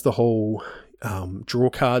one does the whole draw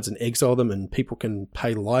cards and exile them, and people can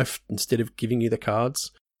pay life instead of giving you the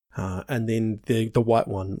cards. And then the white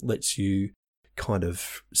one lets you kind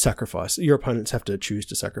of sacrifice. Your opponents have to choose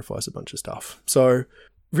to sacrifice a bunch of stuff. So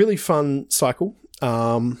really fun cycle.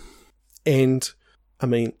 And I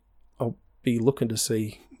mean, I'll be looking to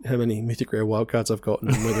see how many Mythic Rare wildcards I've got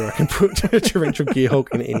and whether I can put Torrential Gear Hulk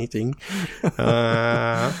in anything.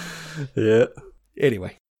 Yeah.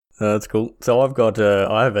 Anyway. That's cool. So I've got,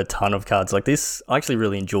 I have a ton of cards like this. I actually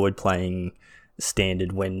really enjoyed playing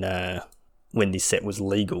Standard when this set was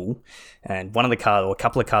legal. And one of the cards, or a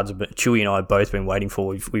couple of cards, Chewy and I have both been waiting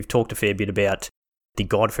for. We've talked a fair bit about the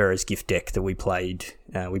Godfarer's Gift deck that we played.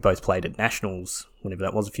 We both played at Nationals, whenever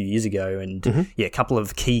that was, a few years ago. And a couple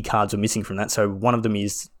of key cards are missing from that. So one of them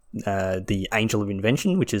is the Angel of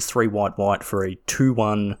Invention, which is 3 white for a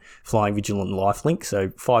 2/1 Flying Vigilant Lifelink.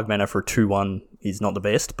 So 5 mana for a 2/1 is not the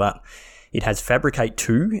best, but it has Fabricate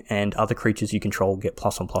 2, and other creatures you control get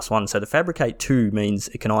 +1/+1. So the Fabricate 2 means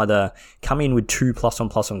it can either come in with 2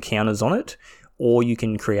 +1/+1 counters on it, or you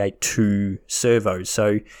can create 2 servos.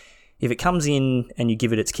 So if it comes in and you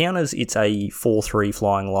give it its counters, it's a 4/3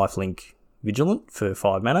 Flying Lifelink Vigilant for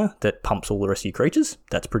 5 mana that pumps all the rest of your creatures.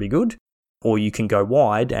 That's pretty good. Or you can go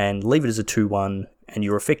wide and leave it as a 2/1, and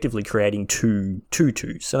you're effectively creating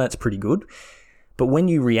 2/2s. So that's pretty good. But when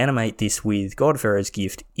you reanimate this with Godfarer's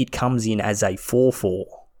Gift, it comes in as a 4/4.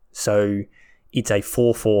 So it's a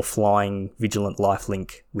 4/4 flying Vigilant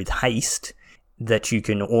Lifelink with haste that you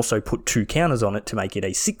can also put 2 counters on it to make it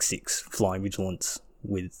a 6/6 flying Vigilance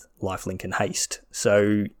with lifelink and haste.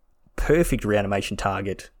 So perfect reanimation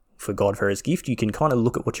target for Godfarer's Gift. You can kind of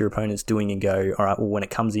look at what your opponent's doing and go, all right, well, when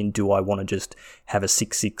it comes in, do I want to just have a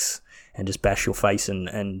 6/6 and just bash your face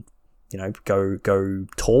and go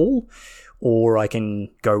tall? Or I can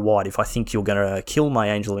go wide. If I think you're going to kill my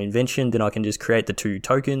Angel of Invention, then I can just create the 2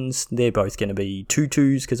 tokens. They're both going to be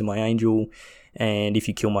 2/2s because of my Angel. And if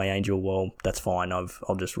you kill my Angel, well, that's fine.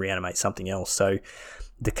 I'll just reanimate something else. So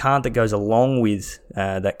the card that goes along with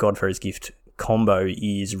that Godfarer's Gift combo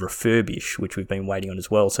is Refurbish, which we've been waiting on as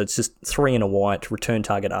well. So it's just 3 and a white, return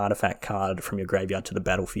target artifact card from your graveyard to the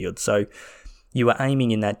battlefield. So you are aiming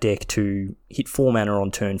in that deck to hit 4 mana on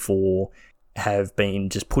turn 4, have been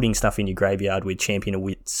just putting stuff in your graveyard with Champion of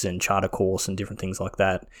Wits and Charter Course and different things like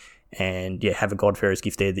that. And yeah, have a Godfarer's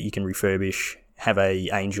Gift there that you can refurbish, have a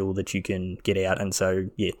Angel that you can get out. And so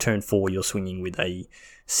yeah, turn 4, you're swinging with a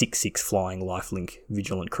 6/6 flying lifelink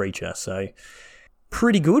vigilant creature. So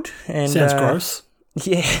pretty good. And sounds gross.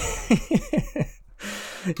 Yeah.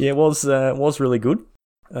 Yeah, it was really good.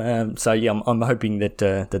 So yeah, I'm hoping that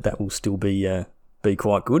that will still be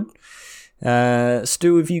quite good.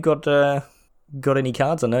 Stu, have you got any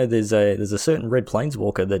cards? I know there's a certain red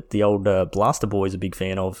Planeswalker that the old Blaster Boy is a big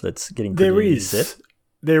fan of. That's getting pretty there in is this set.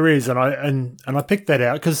 There is, and I picked that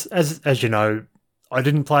out because as you know, I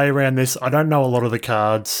didn't play around this. I don't know a lot of the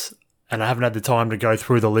cards, and I haven't had the time to go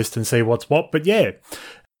through the list and see what's what. But yeah,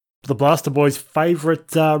 the Blaster Boy's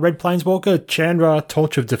favourite red Planeswalker, Chandra,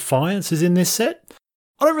 Torch of Defiance, is in this set.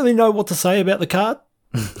 I don't really know what to say about the card.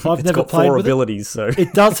 I've never played 4 with abilities, so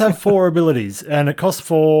it does have 4 abilities, and it costs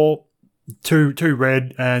 4, 2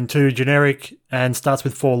 red and 2 generic, and starts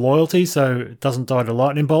with 4 loyalty, so it doesn't die to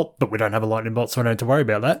Lightning Bolt, but we don't have a Lightning Bolt, so I don't have to worry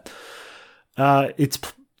about that. It's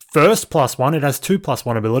first +1, it has 2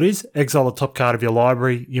 +1 abilities. Exile the top card of your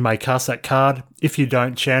library, you may cast that card. If you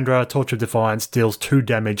don't, Chandra, Torch of Defiance deals 2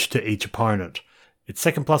 damage to each opponent. Its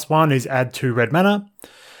second +1 is add 2 red mana.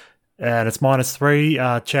 And it's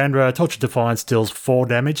 -3. Chandra, Torch of Defiance deals 4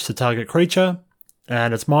 damage to target creature.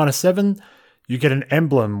 And it's -7. You get an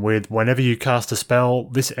emblem with whenever you cast a spell,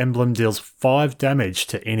 this emblem deals 5 damage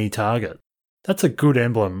to any target. That's a good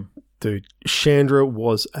emblem. Dude, Chandra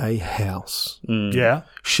was a house. Yeah.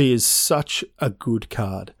 She is such a good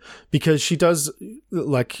card because she does,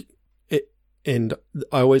 like, it, and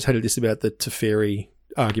I always hated this about the Teferi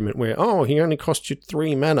argument where, oh, he only costs you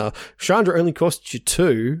 3 mana. Chandra only costs you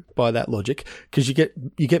 2 by that logic because you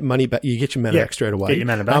get money back, you get your mana back straight away. Get your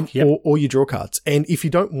mana back, or you draw cards. And if you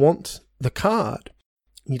don't want the card,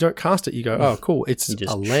 you don't cast it. You go, oh, cool, it's you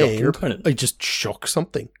just a land. shock your opponent. You just shock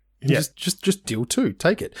something. Just deal 2.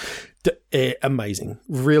 Take it. Amazing.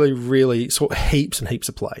 Really, really sort of heaps and heaps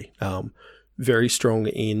of play. Very strong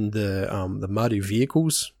in the Mardu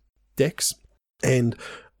vehicles decks, and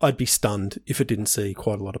I'd be stunned if it didn't see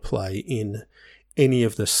quite a lot of play in any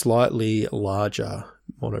of the slightly larger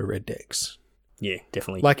mono red decks. Yeah,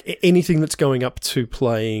 definitely. Like anything that's going up to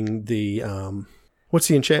playing the what's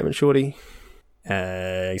the enchantment, Shorty?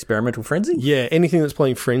 Experimental Frenzy? Yeah, anything that's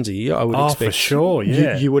playing Frenzy, I would expect. For sure,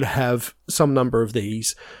 yeah. You would have some number of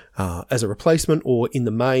these as a replacement or in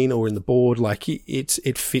the main or in the board. Like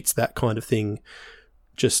it fits that kind of thing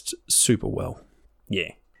just super well.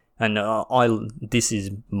 Yeah. And this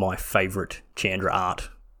is my favourite Chandra art.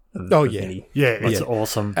 It's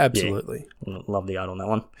awesome. Absolutely. Yeah, love the art on that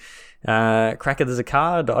one. Cracker, there's a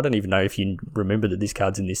card. I don't even know if you remember that this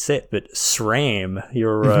card's in this set, but SRAM,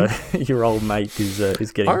 your old mate, is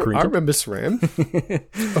getting printed. I remember SRAM,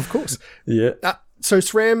 of course. Yeah. So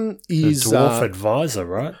SRAM is the Dwarf Advisor,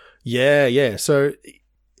 right? Yeah. So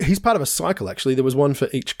he's part of a cycle. Actually, there was one for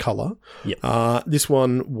each color. Yep. This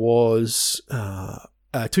one was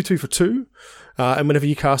 2/2 for 2, and whenever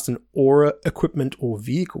you cast an aura, equipment, or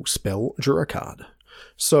vehicle spell, draw a card.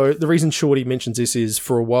 So the reason Shorty mentions this is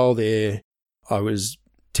for a while there, I was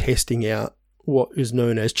testing out what is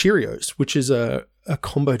known as Cheerios, which is a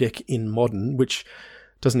combo deck in Modern, which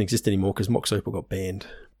doesn't exist anymore because Mox Opal got banned.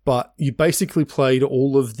 But you basically played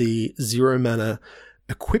all of the 0 mana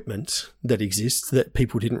equipment that exists that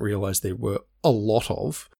people didn't realize there were a lot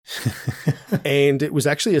of. And it was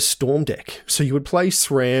actually a Storm deck. So you would play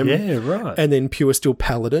SRAM and then Pure Steel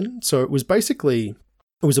Paladin. So it was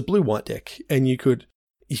a blue-white deck, and you could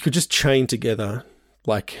just chain together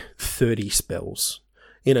like 30 spells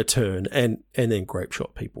in a turn and then grape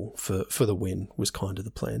shot people for the win was kind of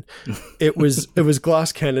the plan. It was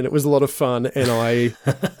glass cannon. It was a lot of fun, and I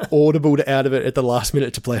audibled out of it at the last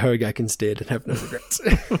minute to play Hogak instead and have no regrets.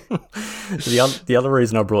 The other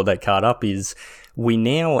reason I brought that card up is we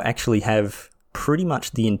now actually have pretty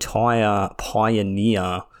much the entire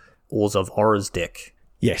Pioneer Ores of Horrors deck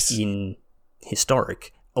in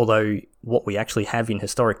Historic. Although what we actually have in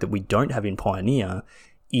Historic that we don't have in Pioneer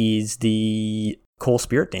is the Core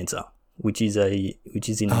Spirit Dancer, which is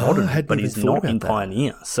in Modern, but is not in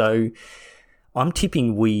Pioneer. So I'm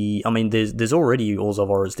tipping there's already Ores of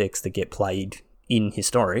Horrors decks that get played in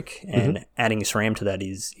Historic, and adding SRAM to that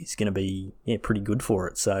is going to be pretty good for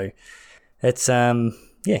it. So it's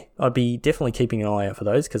I'd be definitely keeping an eye out for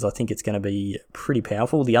those because I think it's going to be pretty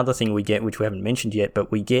powerful. The other thing we get, which we haven't mentioned yet,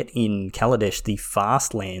 but we get in Kaladesh the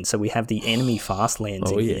fast land. So we have the enemy fast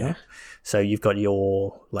lands here. So you've got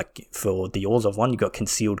for the Ores of one, you've got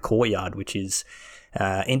Concealed Courtyard, which is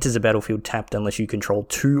enters the battlefield tapped unless you control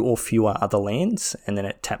 2 or fewer other lands, and then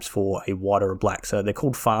it taps for a white or a black. So they're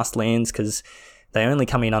called fast lands because they only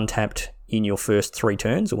come in untapped in your first 3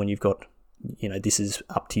 turns, or when you've got, this is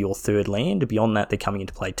up to your 3rd land. Beyond that, they're coming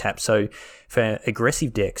into play tapped. So for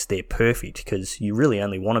aggressive decks, they're perfect because you really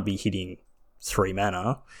only want to be hitting 3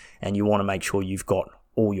 mana, and you want to make sure you've got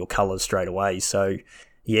all your colours straight away. So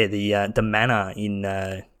the mana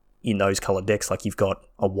in those coloured decks, like you've got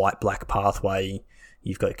a white-black pathway,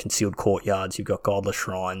 you've got Concealed Courtyards, you've got Godless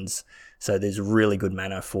Shrines. So there's really good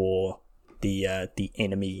mana for the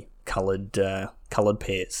enemy coloured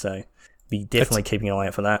pairs. So be definitely keeping an eye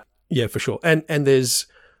out for that. Yeah, for sure. And there's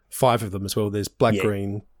 5 of them as well. There's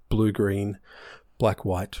black-green, blue-green,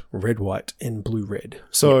 black-white, red-white, and blue-red.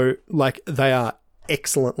 So they are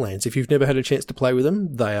excellent lands. If you've never had a chance to play with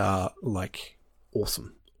them, they are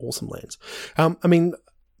awesome lands.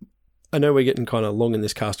 I know we're getting kind of long in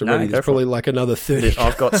this cast already. There's probably another 30.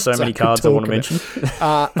 I've got so many cards I want to mention.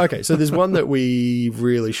 Okay, so there's one that we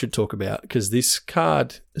really should talk about because this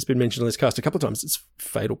card has been mentioned on this cast a couple of times. It's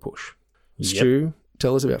Fatal Push. Stu,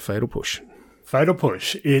 tell us about Fatal Push. Fatal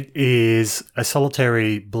Push. It is a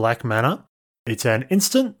solitary black mana. It's an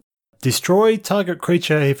instant. Destroy target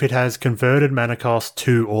creature if it has converted mana cost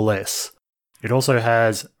 2 or less. It also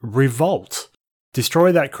has Revolt.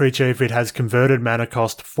 Destroy that creature if it has converted mana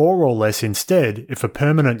cost 4 or less instead if a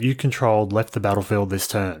permanent you controlled left the battlefield this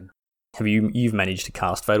turn. Have you've managed to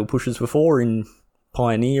cast Fatal Pushes before in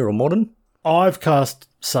Pioneer or Modern? I've cast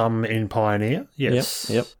some in Pioneer, yes.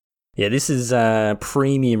 Yep. Yeah, this is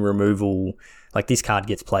premium removal. Like, this card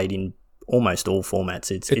gets played in almost all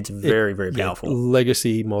formats. It's very, very powerful.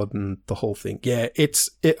 Legacy, Modern, the whole thing. Yeah,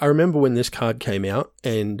 I remember when this card came out,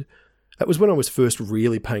 and that was when I was first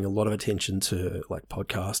really paying a lot of attention to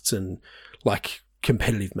podcasts and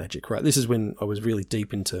competitive Magic, right? This is when I was really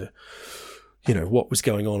deep into, what was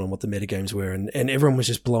going on and what the metagames were, and everyone was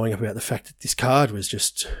just blowing up about the fact that this card was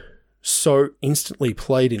just so instantly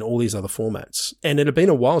played in all these other formats. And it had been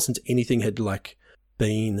a while since anything had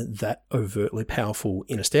been that overtly powerful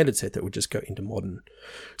in a standard set that would just go into Modern.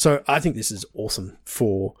 So I think this is awesome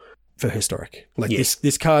for Historic.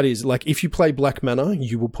 This card is if you play black mana,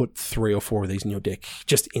 you will put 3 or 4 of these in your deck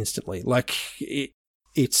just instantly.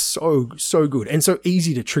 It's so good and so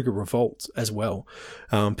easy to trigger Revolt as well,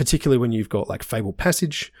 particularly when you've got Fabled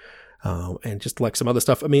Passage and just some other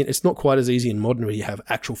stuff. I mean, it's not quite as easy in Modern where you have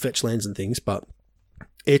actual fetch lands and things, but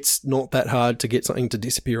it's not that hard to get something to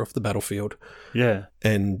disappear off the battlefield. Yeah.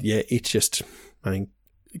 And it's just, it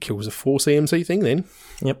kills a 4 CMC thing then.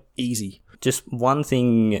 Yep. Easy. Just one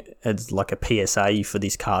thing as a PSA for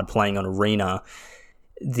this card playing on Arena,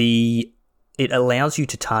 it allows you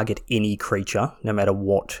to target any creature, no matter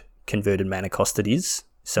what converted mana cost it is.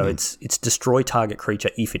 So it's destroy target creature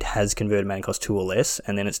if it has converted mana cost 2 or less,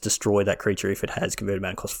 and then it's destroy that creature if it has converted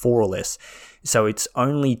mana cost 4 or less. So it's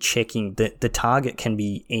only checking that the target can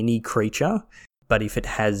be any creature, but if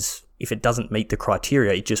it doesn't meet the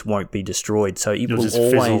criteria, it just won't be destroyed. So it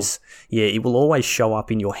will always show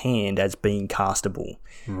up in your hand as being castable.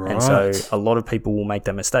 Right. And so a lot of people will make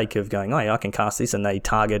the mistake of going, I can cast this, and they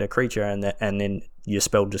target a creature, and then your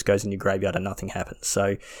spell just goes in your graveyard and nothing happens.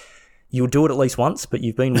 So you'll do it at least once, but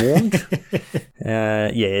you've been warned.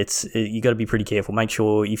 You got to be pretty careful. Make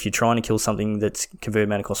sure if you're trying to kill something that's converted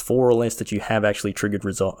mana cost 4 or less, that you have actually triggered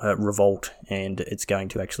Revolt, and it's going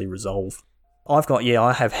to actually resolve.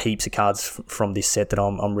 I have heaps of cards from this set that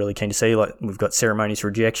I'm really keen to see. We've got Ceremonious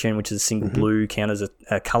Rejection, which is a single blue, counters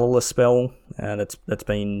a colourless spell. That's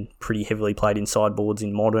been pretty heavily played in sideboards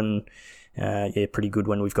in Modern. Pretty good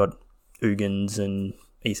when we've got Ugins and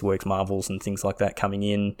Aetherworks Marvels and things like that coming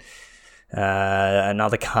in.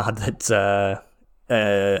 Another card that's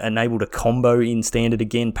enabled a combo in Standard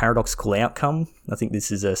again, Paradoxical Outcome. I think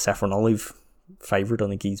this is a Saffron Olive favourite. I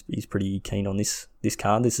think he's pretty keen on this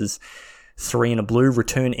card. This is 3 and a blue.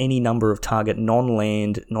 Return any number of target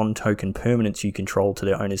non-land, non-token permanents you control to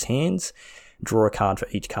their owner's hands. Draw a card for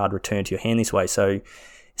each card returned to your hand this way. So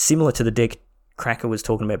similar to the deck Cracker was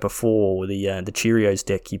talking about before, the Cheerios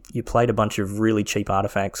deck, you played a bunch of really cheap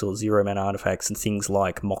artifacts or 0-mana artifacts and things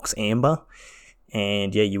like Mox Amber.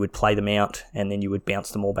 And yeah, you would play them out and then you would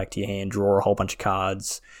bounce them all back to your hand, draw a whole bunch of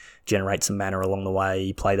cards, generate some mana along the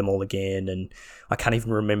way, play them all again. And I can't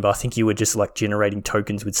even remember. I think you were just like generating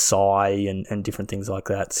tokens with Psi and different things like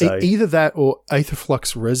that. So either that or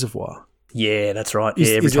Aetherflux Reservoir. Yeah, that's right.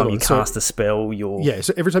 Yeah, every time you cast a spell, you're... Yeah,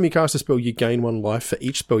 so every time you cast a spell, you gain 1 life for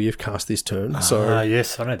each spell you've cast this turn.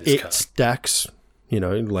 Yes, I know this card. It stacks,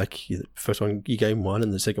 like the first one you gain 1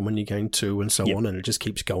 and the second one you gain 2 and so on, and it just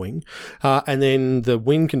keeps going. And then the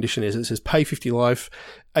win condition is, it says pay 50 life,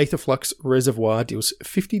 Aetherflux Reservoir deals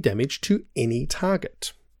 50 damage to any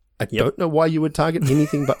target. I don't know why you would target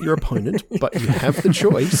anything but your opponent, but you have the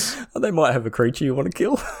choice. They might have a creature you want to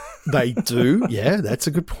kill. They do, yeah, that's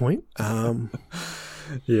a good point.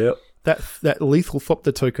 Yep. That lethal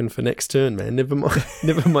Thopter token for next turn, man. Never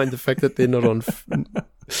mind the fact that they're not on.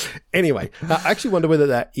 Anyway, I actually wonder whether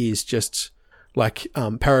that is just like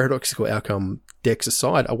Paradoxical Outcome decks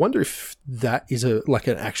aside. I wonder if that is an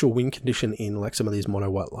actual win condition in like some of these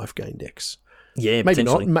mono white life gain decks. Yeah, maybe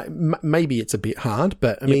not. Maybe it's a bit hard,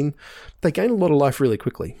 but I mean, they gain a lot of life really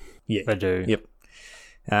quickly. Yeah, they do. Yep.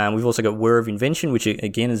 We've also got Whir of Invention, which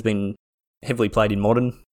again has been heavily played in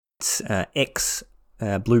Modern. It's X,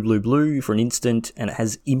 blue for an instant, and it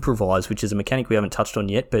has Improvise, which is a mechanic we haven't touched on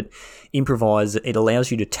yet, but Improvise, it allows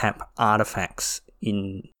you to tap artifacts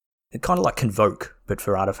in kind of like Convoke, but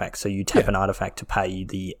for artifacts. So you tap an artifact to pay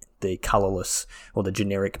the colourless or the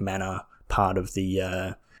generic mana part of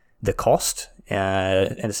the cost.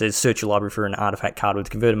 And it says search your library for an artifact card with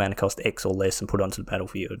converted mana cost X or less and put it onto the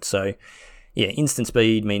battlefield. So yeah, instant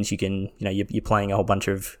speed means you can, you're playing a whole bunch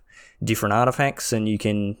of different artifacts and you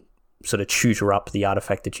can sort of tutor up the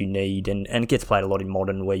artifact that you need. And it gets played a lot in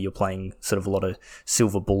Modern where you're playing sort of a lot of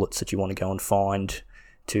silver bullets that you want to go and find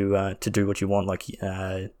to do what you want. Like,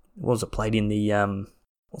 what was it played in the,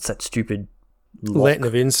 what's that stupid Lantern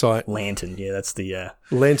of Insight. Lantern, yeah, that's the...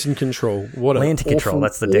 Lantern Control. What Lantern Control,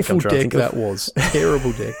 that's the deck I'm trying to think of. That was.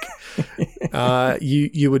 Terrible deck.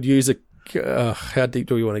 You would use a... how deep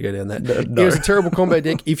do we want to go down that? No. It was a terrible combo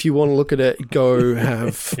deck. If you want to look at it, go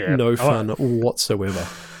have no fun whatsoever.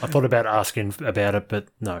 I thought about asking about it, but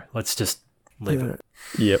no, let's just leave it.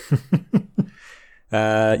 Yep.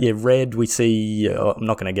 Red, we see... I'm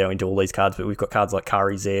not going to go into all these cards, but we've got cards like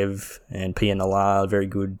Kari Zev and PNLR, very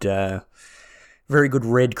good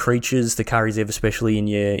red creatures, the Kari Zev especially in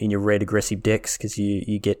your red aggressive decks, because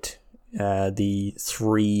you get the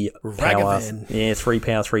 3 power, 3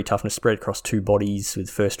 power, 3 toughness spread across 2 bodies with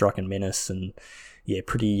First Strike and Menace, and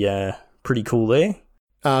pretty cool there.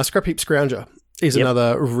 Scrap Heap Scrounger is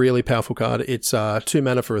another really powerful card. It's 2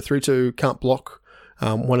 mana for a 3/2, can't block,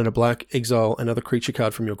 1 in a black, exile another creature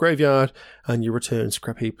card from your graveyard, and you return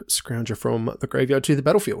Scrap Heap Scrounger from the graveyard to the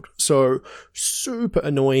battlefield. So super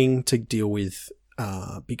annoying to deal with.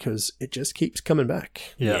 Because it just keeps coming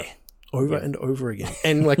back. Yeah. Over and over again.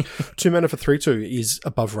 And like 2 mana for 3/2 is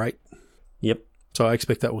above rate. Yep. So I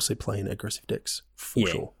expect that we'll see play in aggressive decks for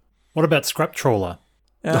sure. What about Scrap Trawler?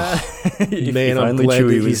 Man, I'm glad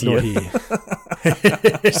that he's not here.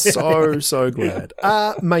 So glad.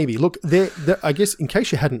 Maybe. Look, I guess in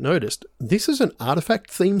case you hadn't noticed, this is an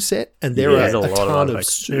artifact theme set, and there are a ton of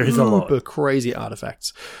super crazy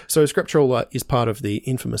artifacts. So Scrap Trawler is part of the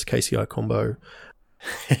infamous KCI combo.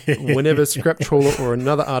 Whenever Scrap Trawler or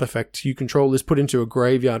another artifact you control is put into a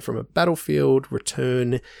graveyard from a battlefield,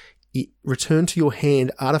 return to your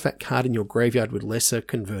hand artifact card in your graveyard with lesser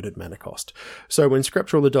converted mana cost. So when Scrap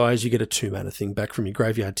Trawler dies, you get a 2 mana thing back from your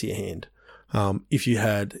graveyard to your hand. If you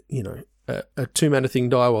had, a 2 mana thing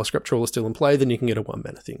die while Scrap Trawler is still in play, then you can get a 1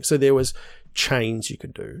 mana thing. So there was chains you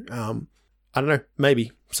could do. I don't know,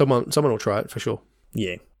 maybe someone will try it for sure.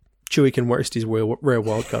 Yeah. Chewy can waste his rare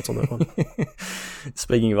wild cards on that one.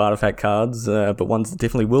 Speaking of artifact cards, but ones that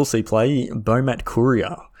definitely will see play, Bomat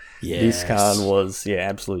Courier. Yes. This card was,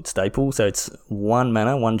 absolute staple. So it's 1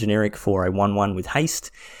 mana, 1 generic for a 1/1 with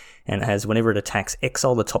haste, and it has whenever it attacks,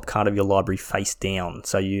 exile the top card of your library face down.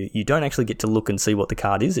 So you don't actually get to look and see what the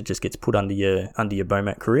card is. It just gets put under your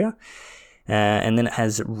Bomat Courier. And then it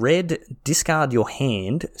has red, discard your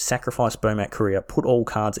hand, sacrifice Bomat Courier, put all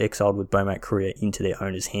cards exiled with Bomat Courier into their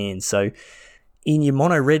owner's hands. So in your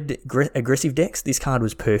mono red aggressive decks, this card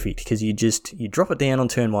was perfect because you drop it down on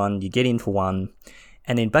turn 1, you get in for 1,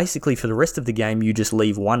 and then basically for the rest of the game, you just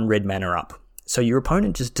leave 1 red mana up. So your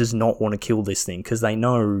opponent just does not want to kill this thing because they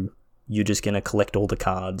know you're just going to collect all the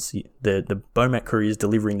cards. The Bomat Courier is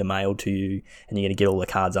delivering the mail to you, and you're going to get all the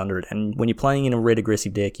cards under it. And when you're playing in a red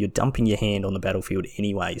aggressive deck, you're dumping your hand on the battlefield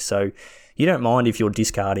anyway. So you don't mind if you're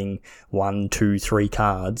discarding 1, 2, 3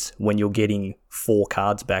 cards when you're getting 4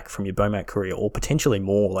 cards back from your Bomat Courier, or potentially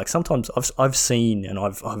more. Like sometimes I've seen and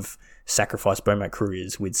I've sacrificed Bomat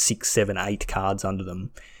Couriers with 6, 7, 8 cards under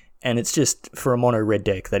them. And it's just, for a mono red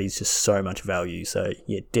deck, that is just so much value. So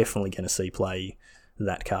yeah, definitely going to see play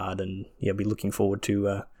that card, and yeah, be looking forward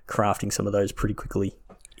to crafting some of those pretty quickly.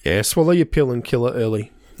 Yeah, swallow your pill and kill it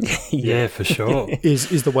early. Yeah, for sure.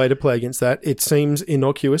 is the way to play against that. It seems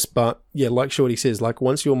innocuous, but yeah, like Shorty says, like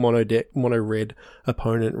once your mono red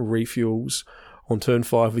opponent refuels on turn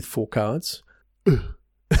 5 with 4 cards,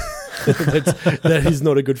 that is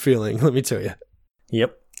not a good feeling, let me tell you.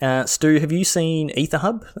 Yep. Stu, have you seen Ether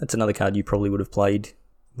Hub? That's another card you probably would have played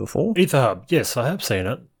before. Ether Hub, yes, I have seen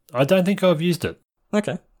it. I don't think I've used it.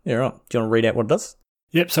 Okay, yeah, right. Do you want to read out what it does?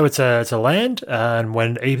 Yep, so it's a land, and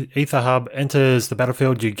when Ether Hub enters the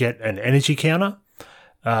battlefield, you get an energy counter.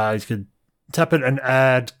 You can tap it and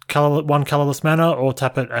add 1 colourless mana, or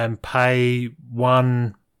tap it and pay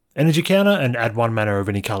 1 energy counter and add 1 mana of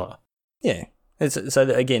any colour. Yeah. So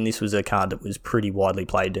again, this was a card that was pretty widely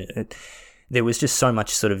played. There was just so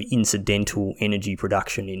much sort of incidental energy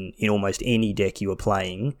production in almost any deck you were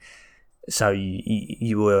playing. So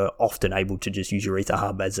you were often able to just use your Ether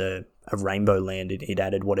Hub as a rainbow land. It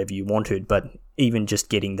added whatever you wanted, but even just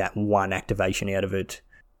getting that 1 activation out of it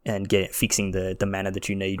and fixing the mana that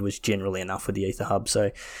you need was generally enough with the Ether Hub.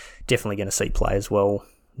 So definitely going to see play as well,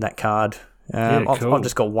 that card. Cool. I've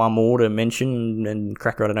just got one more to mention, and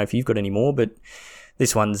Cracker, I don't know if you've got any more, but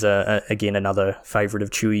this one's, again, another favourite of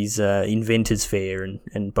Chewy's, Inventors Fair,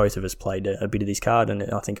 and both of us played a bit of this card, and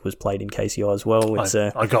I think it was played in KCI as well.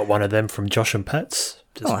 I got one of them from Josh and Pat's.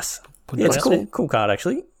 Nice. Yeah, it's a cool card,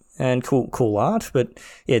 actually, and cool art, but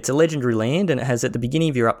yeah, it's a legendary land, and it has, at the beginning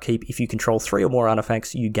of your upkeep, if you control 3 or more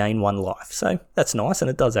artifacts, you gain 1 life. So that's nice, and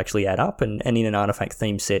it does actually add up, and in an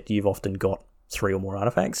artifact-themed set, you've often got 3 or more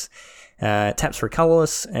artifacts. Taps for a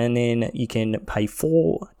colourless, and then you can pay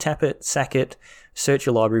 4, tap it, sack it, search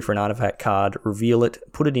your library for an artifact card, reveal it,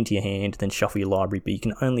 put it into your hand, then shuffle your library, but you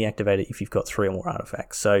can only activate it if you've got 3 or more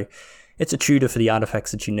artifacts. So it's a tutor for the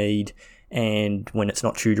artifacts that you need, and when it's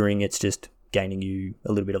not tutoring, it's just gaining you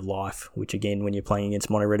a little bit of life, which again, when you're playing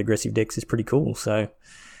against mono red aggressive decks, is pretty cool. So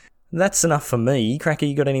that's enough for me. Cracker,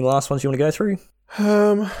 you got any last ones you want to go through?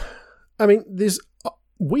 I mean,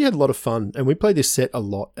 we had a lot of fun, and we played this set a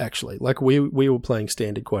lot, actually. Like, we were playing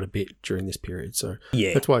Standard quite a bit during this period, so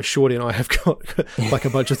yeah, that's why Shorty and I have got like a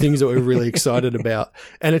bunch of things that we're really excited about.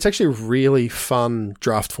 And it's actually a really fun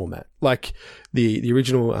draft format. Like, the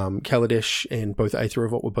original Kaladesh and both Aether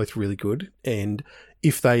Revolt were both really good, and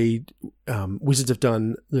if Wizards have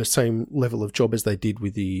done the same level of job as they did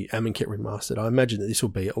with the Amonkhet Remastered, I imagine that this will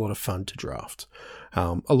be a lot of fun to draft.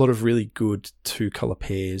 A lot of really good 2-colour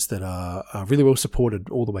pairs that are really well supported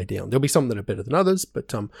all the way down. There'll be some that are better than others,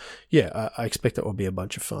 but I expect that will be a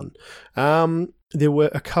bunch of fun. There were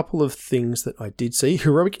a couple of things that I did see.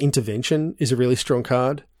 Heroic Intervention is a really strong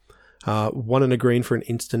card. 1 and a green for an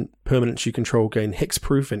instant. Permanents you control gain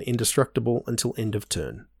hexproof and indestructible until end of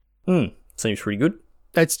turn. Seems pretty good.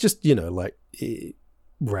 It's just,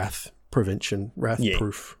 wrath prevention, wrath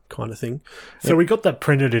proof kind of thing. So we got that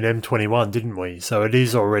printed in M21, didn't we? So it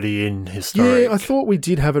is already in historic. Yeah, I thought we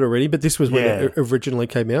did have it already, but this was when it originally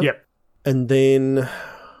came out. Yep. And then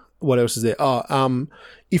what else is there?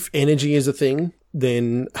 If energy is a thing,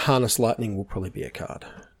 then Harness Lightning will probably be a card.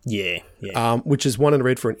 Yeah. Which is 1 and a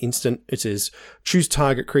red for an instant. It says choose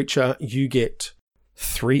target creature, you get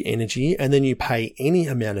 3 energy, and then you pay any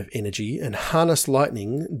amount of energy, and Harness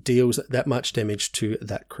Lightning deals that much damage to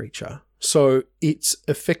that creature. So it's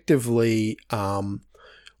effectively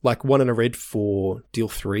like 1 and a red for deal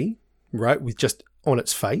 3, right? With just on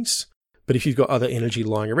its face. But if you've got other energy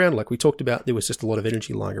lying around, like we talked about, there was just a lot of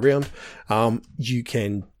energy lying around, you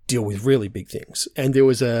can deal with really big things. And there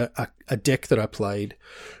was a deck that I played,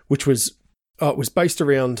 which was it was based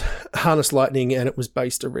around Harness Lightning, and it was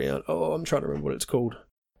based around, I'm trying to remember what it's called.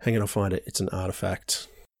 Hang on, I'll find it. It's an artifact.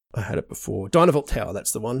 I had it before. Dynavolt Tower,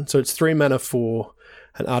 that's the one. So it's 3 mana for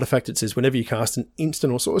an artifact. It says whenever you cast an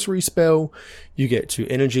instant or sorcery spell, you get 2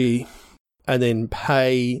 energy, and then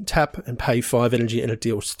tap and pay 5 energy, and it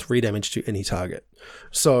deals 3 damage to any target.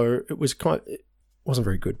 So it wasn't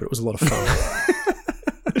very good, but it was a lot of fun.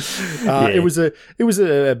 It was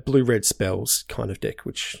a blue-red spells kind of deck,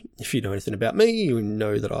 which, if you know anything about me, you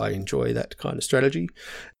know that I enjoy that kind of strategy.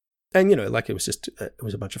 And, it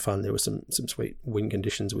was a bunch of fun. There were some sweet win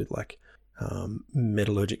conditions with,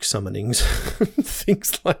 metallurgic summonings,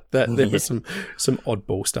 things like that. There was some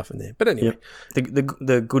oddball stuff in there. But anyway.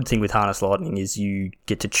 The good thing with Harness Lightning is you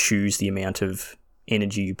get to choose the amount of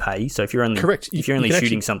energy you pay. So if you're only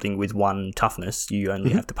shooting something with 1 toughness, you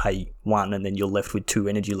only have to pay 1, and then you're left with 2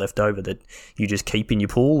 energy left over that you just keep in your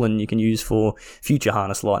pool and you can use for future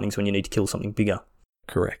Harness Lightnings when you need to kill something bigger.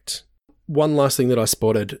 Correct. One last thing that I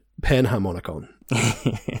spotted, Panharmonicon.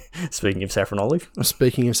 Speaking of Saffron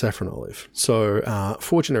Olive. So,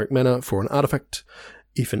 4 generic mana for an artifact.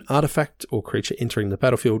 If an artifact or creature entering the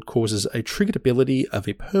battlefield causes a triggered ability of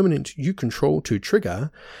a permanent you control to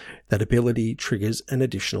trigger, that ability triggers an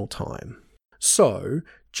additional time. So,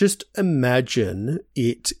 just imagine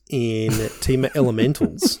it in Temur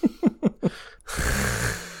Elementals.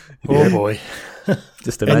 Oh boy.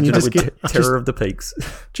 Just imagine it with Terror of the Peaks.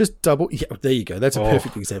 Just double. Yeah, there you go. That's a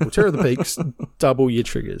perfect example. Terror of the Peaks, double your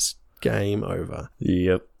triggers. Game over.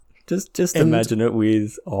 Yep. Just imagine it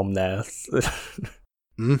with Omnath.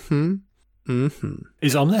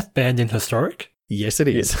 Is Omnath banned in Historic? Yes, it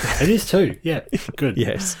is. It is too. Yeah, good.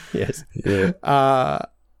 Yes. Yeah.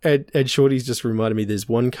 And Shorty's just reminded me there's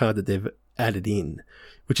one card that they've added in,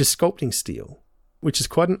 which is Sculpting Steel, which is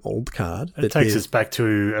quite an old card. It takes us back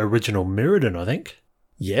to original Mirrodin, I think.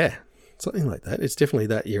 Yeah, something like that. It's definitely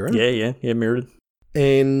that era. Yeah, Mirrodin.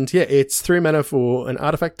 And yeah, it's 3 mana for an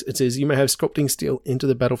artifact. It says you may have Sculpting Steel into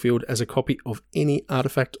the battlefield as a copy of any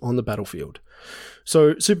artifact on the battlefield.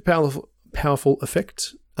 So super powerful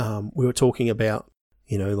effect. We were talking about,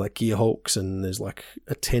 Gear Hulks, and there's like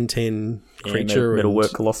a 10/10 creature.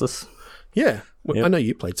 Metalwork Colossus. Yeah. Well, yep. I know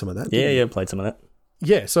you played some of that. Yeah, played some of that.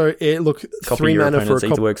 Yeah, so look, copy 3 mana for a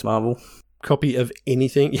Etherworks Marvel. Copy of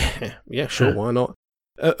anything. Yeah, sure, why not?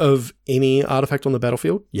 Of any artifact on the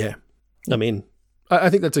battlefield. Yeah, I'm in. I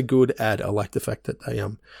think that's a good add. I like the fact that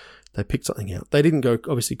they picked something out. They didn't go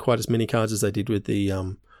obviously quite as many cards as they did with the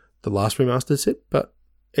last remastered set, but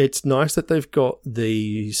it's nice that they've got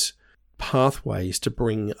these pathways to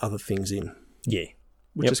bring other things in. Yeah,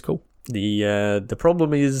 which is cool. The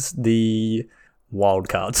problem is the wild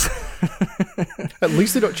cards. At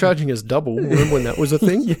least they're not charging us double. Remember when that was a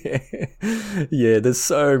thing? Yeah, there's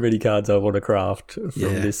so many cards I want to craft from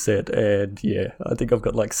this set, and I think I've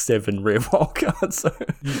got like 7 rare wild cards. So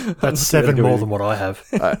that's 7 more than what I have.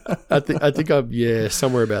 I think I'm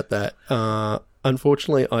somewhere about that.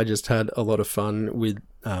 Unfortunately, I just had a lot of fun with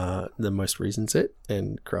the most recent set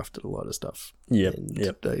and crafted a lot of stuff.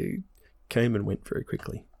 Yep. They came and went very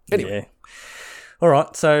quickly. Anyway. Yeah. All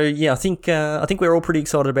right, so I think we're all pretty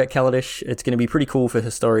excited about Kaladesh. It's going to be pretty cool for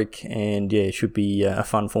Historic, and it should be a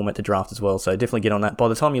fun format to draft as well. So definitely get on that. By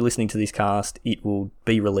the time you're listening to this cast, it will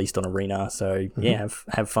be released on Arena. So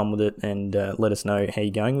have fun with it, and let us know how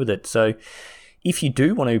you're going with it. So if you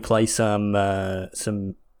do want to play some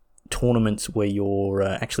tournaments where you're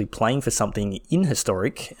actually playing for something in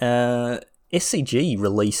Historic, SCG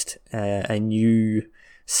released a new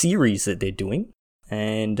series that they're doing.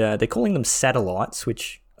 And they're calling them satellites,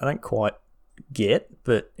 which I don't quite get,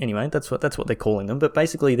 but anyway, that's what they're calling them. But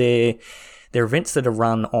basically, they're events that are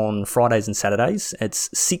run on Fridays and Saturdays. It's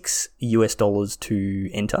 $6 to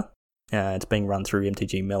enter. It's being run through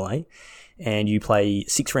MTG Melee, and you play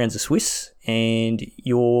 6 rounds of Swiss, and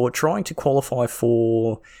you're trying to qualify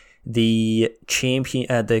for the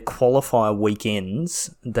qualifier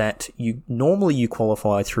weekends that you normally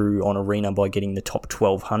qualify through on Arena by getting the top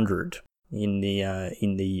 1,200. In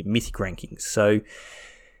the mythic rankings. So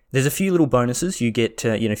there's a few little bonuses. You get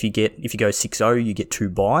if you go 6-0, you get 2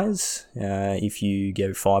 buys. If you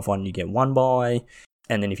go 5-1, you get 1 buy,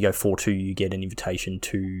 and then if you go 4-2, you get an invitation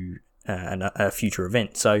to a future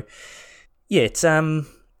event. So yeah, it's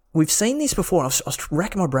we've seen this before. I was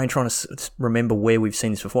racking my brain trying to remember where we've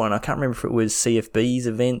seen this before, and I can't remember if it was CFB's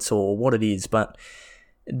events or what it is. But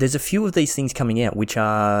there's a few of these things coming out which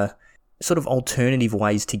are sort of alternative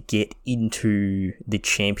ways to get into the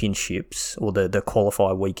championships or the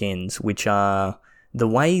qualifier weekends, which are the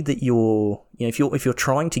way that if you're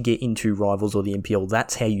trying to get into Rivals or the MPL,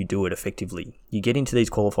 that's how you do it effectively. You get into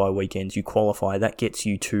these qualifier weekends, you qualify, that gets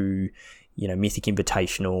you to, Mythic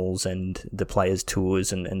Invitationals and the Players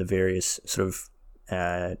Tours and the various sort of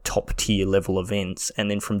top tier level events.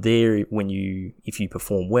 And then from there, if you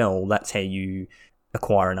perform well, that's how you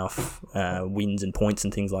acquire enough wins and points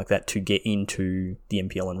and things like that to get into the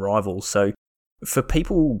MPL and Rivals. So for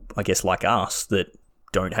people, I guess, like us that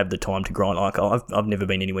don't have the time to grind, like I've never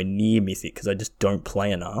been anywhere near Mythic because I just don't play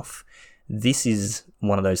enough, this is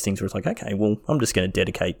one of those things where it's like, okay, well, I'm just going to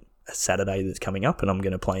dedicate a Saturday that's coming up and I'm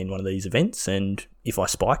going to play in one of these events. And if I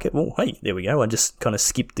spike it, well, hey, there we go. I just kind of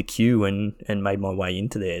skipped the queue and made my way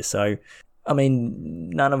into there. So, I mean,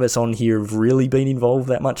 none of us on here have really been involved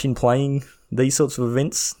that much in playing these sorts of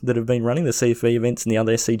events that have been running, the CFV events and the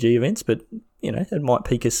other SCG events, but, you know, it might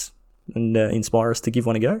pique us and inspire us to give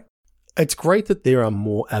one a go. It's great that there are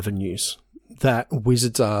more avenues, that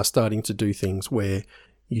Wizards are starting to do things where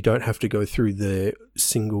you don't have to go through the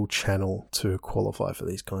single channel to qualify for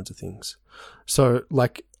these kinds of things. So,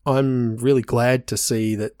 like, I'm really glad to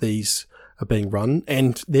see that these are being run,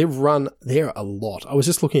 and they're a lot. I was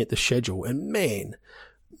just looking at the schedule, and man,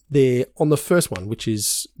 they're on the first one, which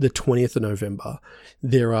is the 20th of November,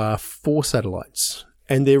 there are 4 satellites,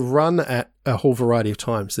 and they're run at a whole variety of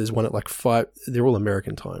times. There's one at like 5, they're all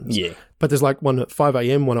American times. Yeah. But there's like one at 5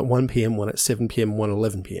 a.m., one at 1 p.m., one at 7 p.m., one at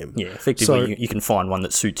 11 p.m. Yeah, effectively, you can find one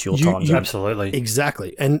that suits your time zone. Absolutely.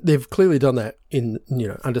 Exactly. And they've clearly done that in, you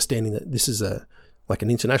know, understanding that this is like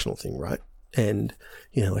an international thing, right? And,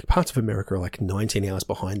 you know, like parts of America are like 19 hours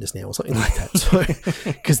behind us now or something like that. So,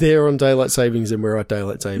 because they're on daylight savings and we're at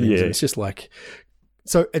daylight savings. Yeah. And it's just like,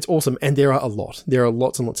 so it's awesome. And there are a lot. There are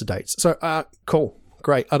lots and lots of dates. So, cool.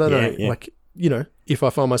 Great. I don't know. Yeah. Like, you know, if I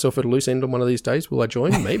find myself at a loose end on one of these days, will I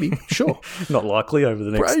join? Maybe. Sure. Not likely over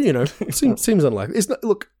the next... You know, seems unlikely. It's not,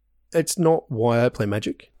 look, it's not why I play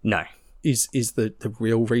Magic. No. Is the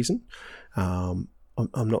real reason. I'm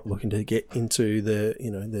not looking to get into the, you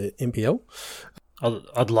know, the MPL.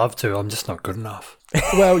 I'd love to. I'm just not good enough.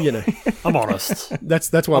 Well, you know. I'm honest.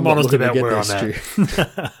 That's why I'm honest not looking about to get where there,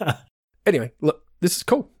 I'm Stu. Anyway, look, this is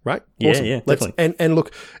cool, right? Yeah, Awesome. yeah, definitely. And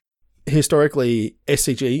look, historically,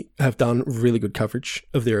 SCG have done really good coverage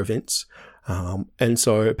of their events. And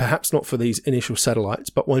so perhaps not for these initial satellites,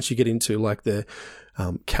 but once you get into like the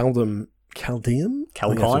Kaldheim?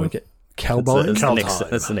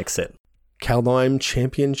 That's the next set. Kaldheim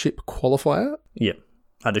Championship qualifier. Yep.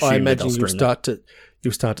 I imagine you'll start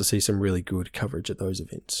to see some really good coverage at those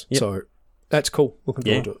events. Yep. So that's cool. Looking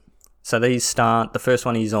forward to it. So these start, the first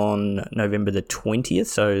one is on November the 20th,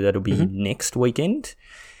 so that'll be next weekend.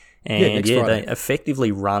 And they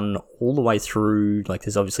effectively run all the way through, like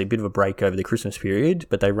there's obviously a bit of a break over the Christmas period,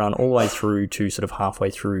 but they run all the way through to sort of halfway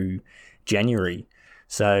through January.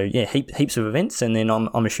 So yeah, heaps of events, and then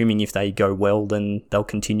I'm assuming if they go well, then they'll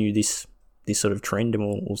continue this sort of trend,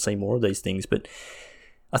 and we'll see more of these things. But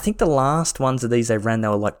I think the last ones of these they ran, they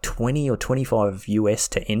were like 20 or 25 US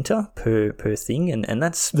to enter per thing, and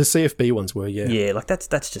that's the CFB ones were, yeah. Yeah, like that's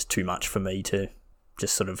just too much for me to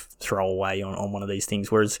just sort of throw away on one of these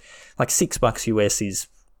things. Whereas like $6 US is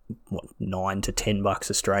what, $9 to $10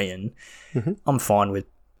 Australian. I'm fine with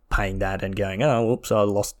paying that and going, oh, whoops, I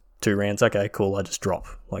lost 2 rounds. Okay, cool. I just drop.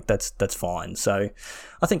 Like that's fine. So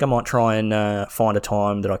I think I might try and find a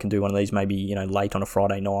time that I can do one of these, maybe, you know, late on a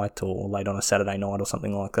Friday night or late on a Saturday night or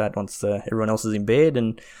something like that once everyone else is in bed,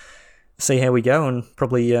 and see how we go, and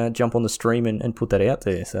probably jump on the stream and put that out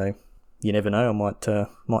there. So you never know, I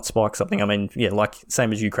might spike something. I mean, yeah, like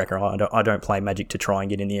same as you, Cracker, I don't play Magic to try and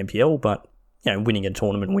get in the MPL, but you know, winning a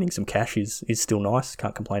tournament, winning some cash is still nice.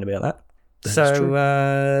 Can't complain about that.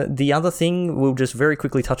 So the other thing we'll just very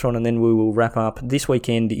quickly touch on, and then we will wrap up. This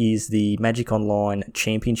weekend is the Magic Online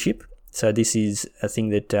Championship. So this is a thing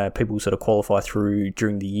that people sort of qualify through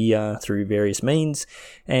during the year through various means.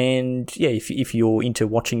 And yeah, if you're into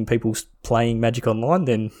watching people playing Magic Online,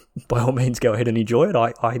 then by all means go ahead and enjoy it.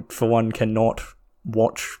 I for one, cannot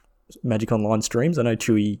watch Magic Online streams. I know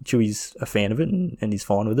Chewy's a fan of it and he's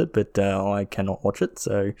fine with it, but I cannot watch it.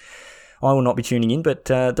 So I will not be tuning in. But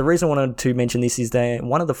the reason I wanted to mention this is that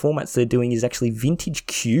one of the formats they're doing is actually Vintage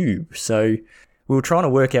Cube. So we were trying to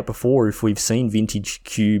work out before if we've seen Vintage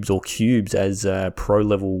Cubes or Cubes as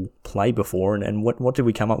pro-level play before. And what did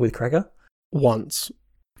we come up with, Cracker? Once.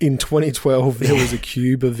 In 2012, there was a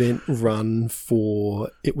Cube event run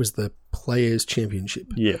it was the Players' Championship.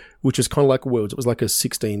 Yeah. Which was kind of like Worlds. It was like a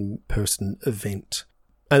 16-person event.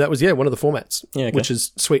 And that was, one of the formats, which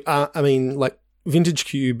is sweet. I mean, like, Vintage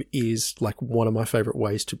Cube is like one of my favorite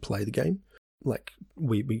ways to play the game. Like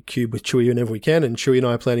we cube with Chewy whenever we can, and Chewy and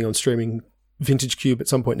I are planning on streaming Vintage Cube at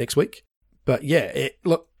some point next week. But yeah,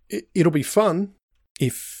 it'll be fun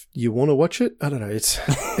if you want to watch it. I don't know, it's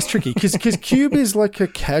tricky because Cube is like a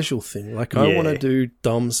casual thing. Like I want to do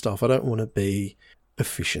dumb stuff. I don't want to be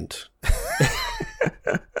efficient.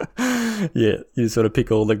 Yeah, you sort of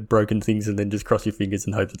pick all the broken things and then just cross your fingers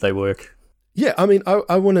and hope that they work. Yeah, I mean,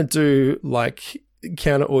 I want to do, like,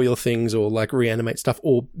 counter all your things or, like, reanimate stuff,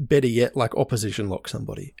 or better yet, like, opposition lock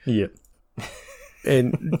somebody. Yeah.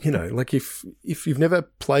 And, you know, like, if you've never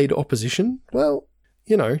played opposition, well,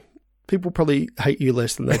 you know, people probably hate you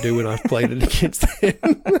less than they do when I've played it against them.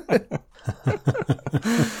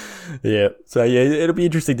 Yeah, so yeah, it'll be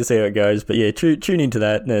interesting to see how it goes. But yeah, tune into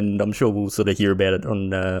that, and I'm sure we'll sort of hear about it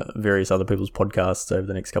on various other people's podcasts over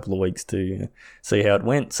the next couple of weeks to see how it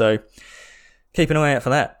went. So keep an eye out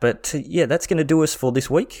for that. But yeah, that's going to do us for this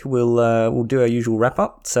week. We'll do our usual wrap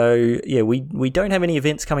up. So yeah, we don't have any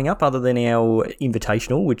events coming up other than our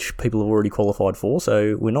invitational, which people have already qualified for.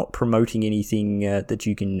 So we're not promoting anything that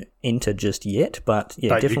you can enter just yet. But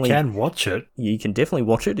yeah, definitely you can watch it. You can definitely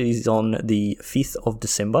watch it. It is on the 5th of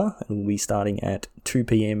December, and we'll be starting at 2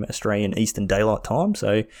 p.m. Australian Eastern Daylight Time.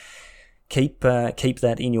 So keep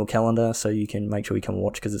that in your calendar so you can make sure you come and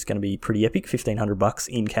watch, because it's going to be pretty epic. $1,500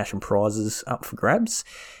 in cash and prizes up for grabs.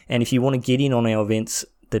 And if you want to get in on our events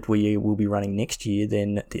that we will be running next year,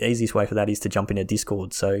 then the easiest way for that is to jump in our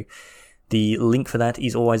Discord. So the link for that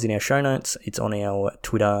is always in our show notes. It's on our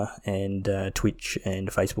Twitter and Twitch and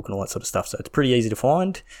Facebook and all that sort of stuff. So it's pretty easy to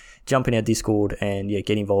find. Jump in our Discord and yeah,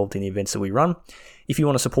 get involved in the events that we run. If you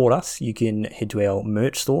want to support us, you can head to our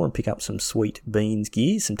merch store and pick up some sweet Beans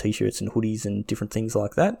gear, some t-shirts and hoodies and different things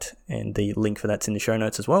like that. And the link for that's in the show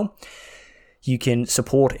notes as well. You can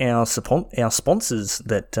support our sponsors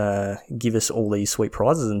that give us all these sweet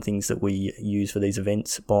prizes and things that we use for these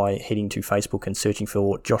events by heading to Facebook and searching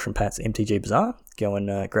for Josh and Pat's MTG Bazaar. Go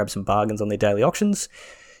and grab some bargains on their daily auctions.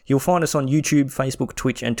 You'll find us on YouTube, Facebook,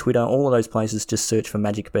 Twitch, and Twitter. All of those places, just search for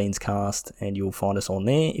Magic Beans Cast, and you'll find us on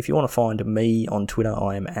there. If you want to find me on Twitter,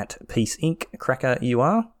 I am at Peace Inc. Cracker, you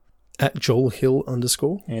are? At Joel Hill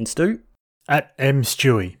 _ And Stu? At M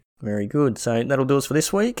Stewie. Very good. So that'll do us for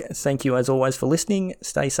this week. Thank you, as always, for listening.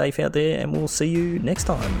 Stay safe out there, and we'll see you next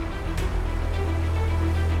time.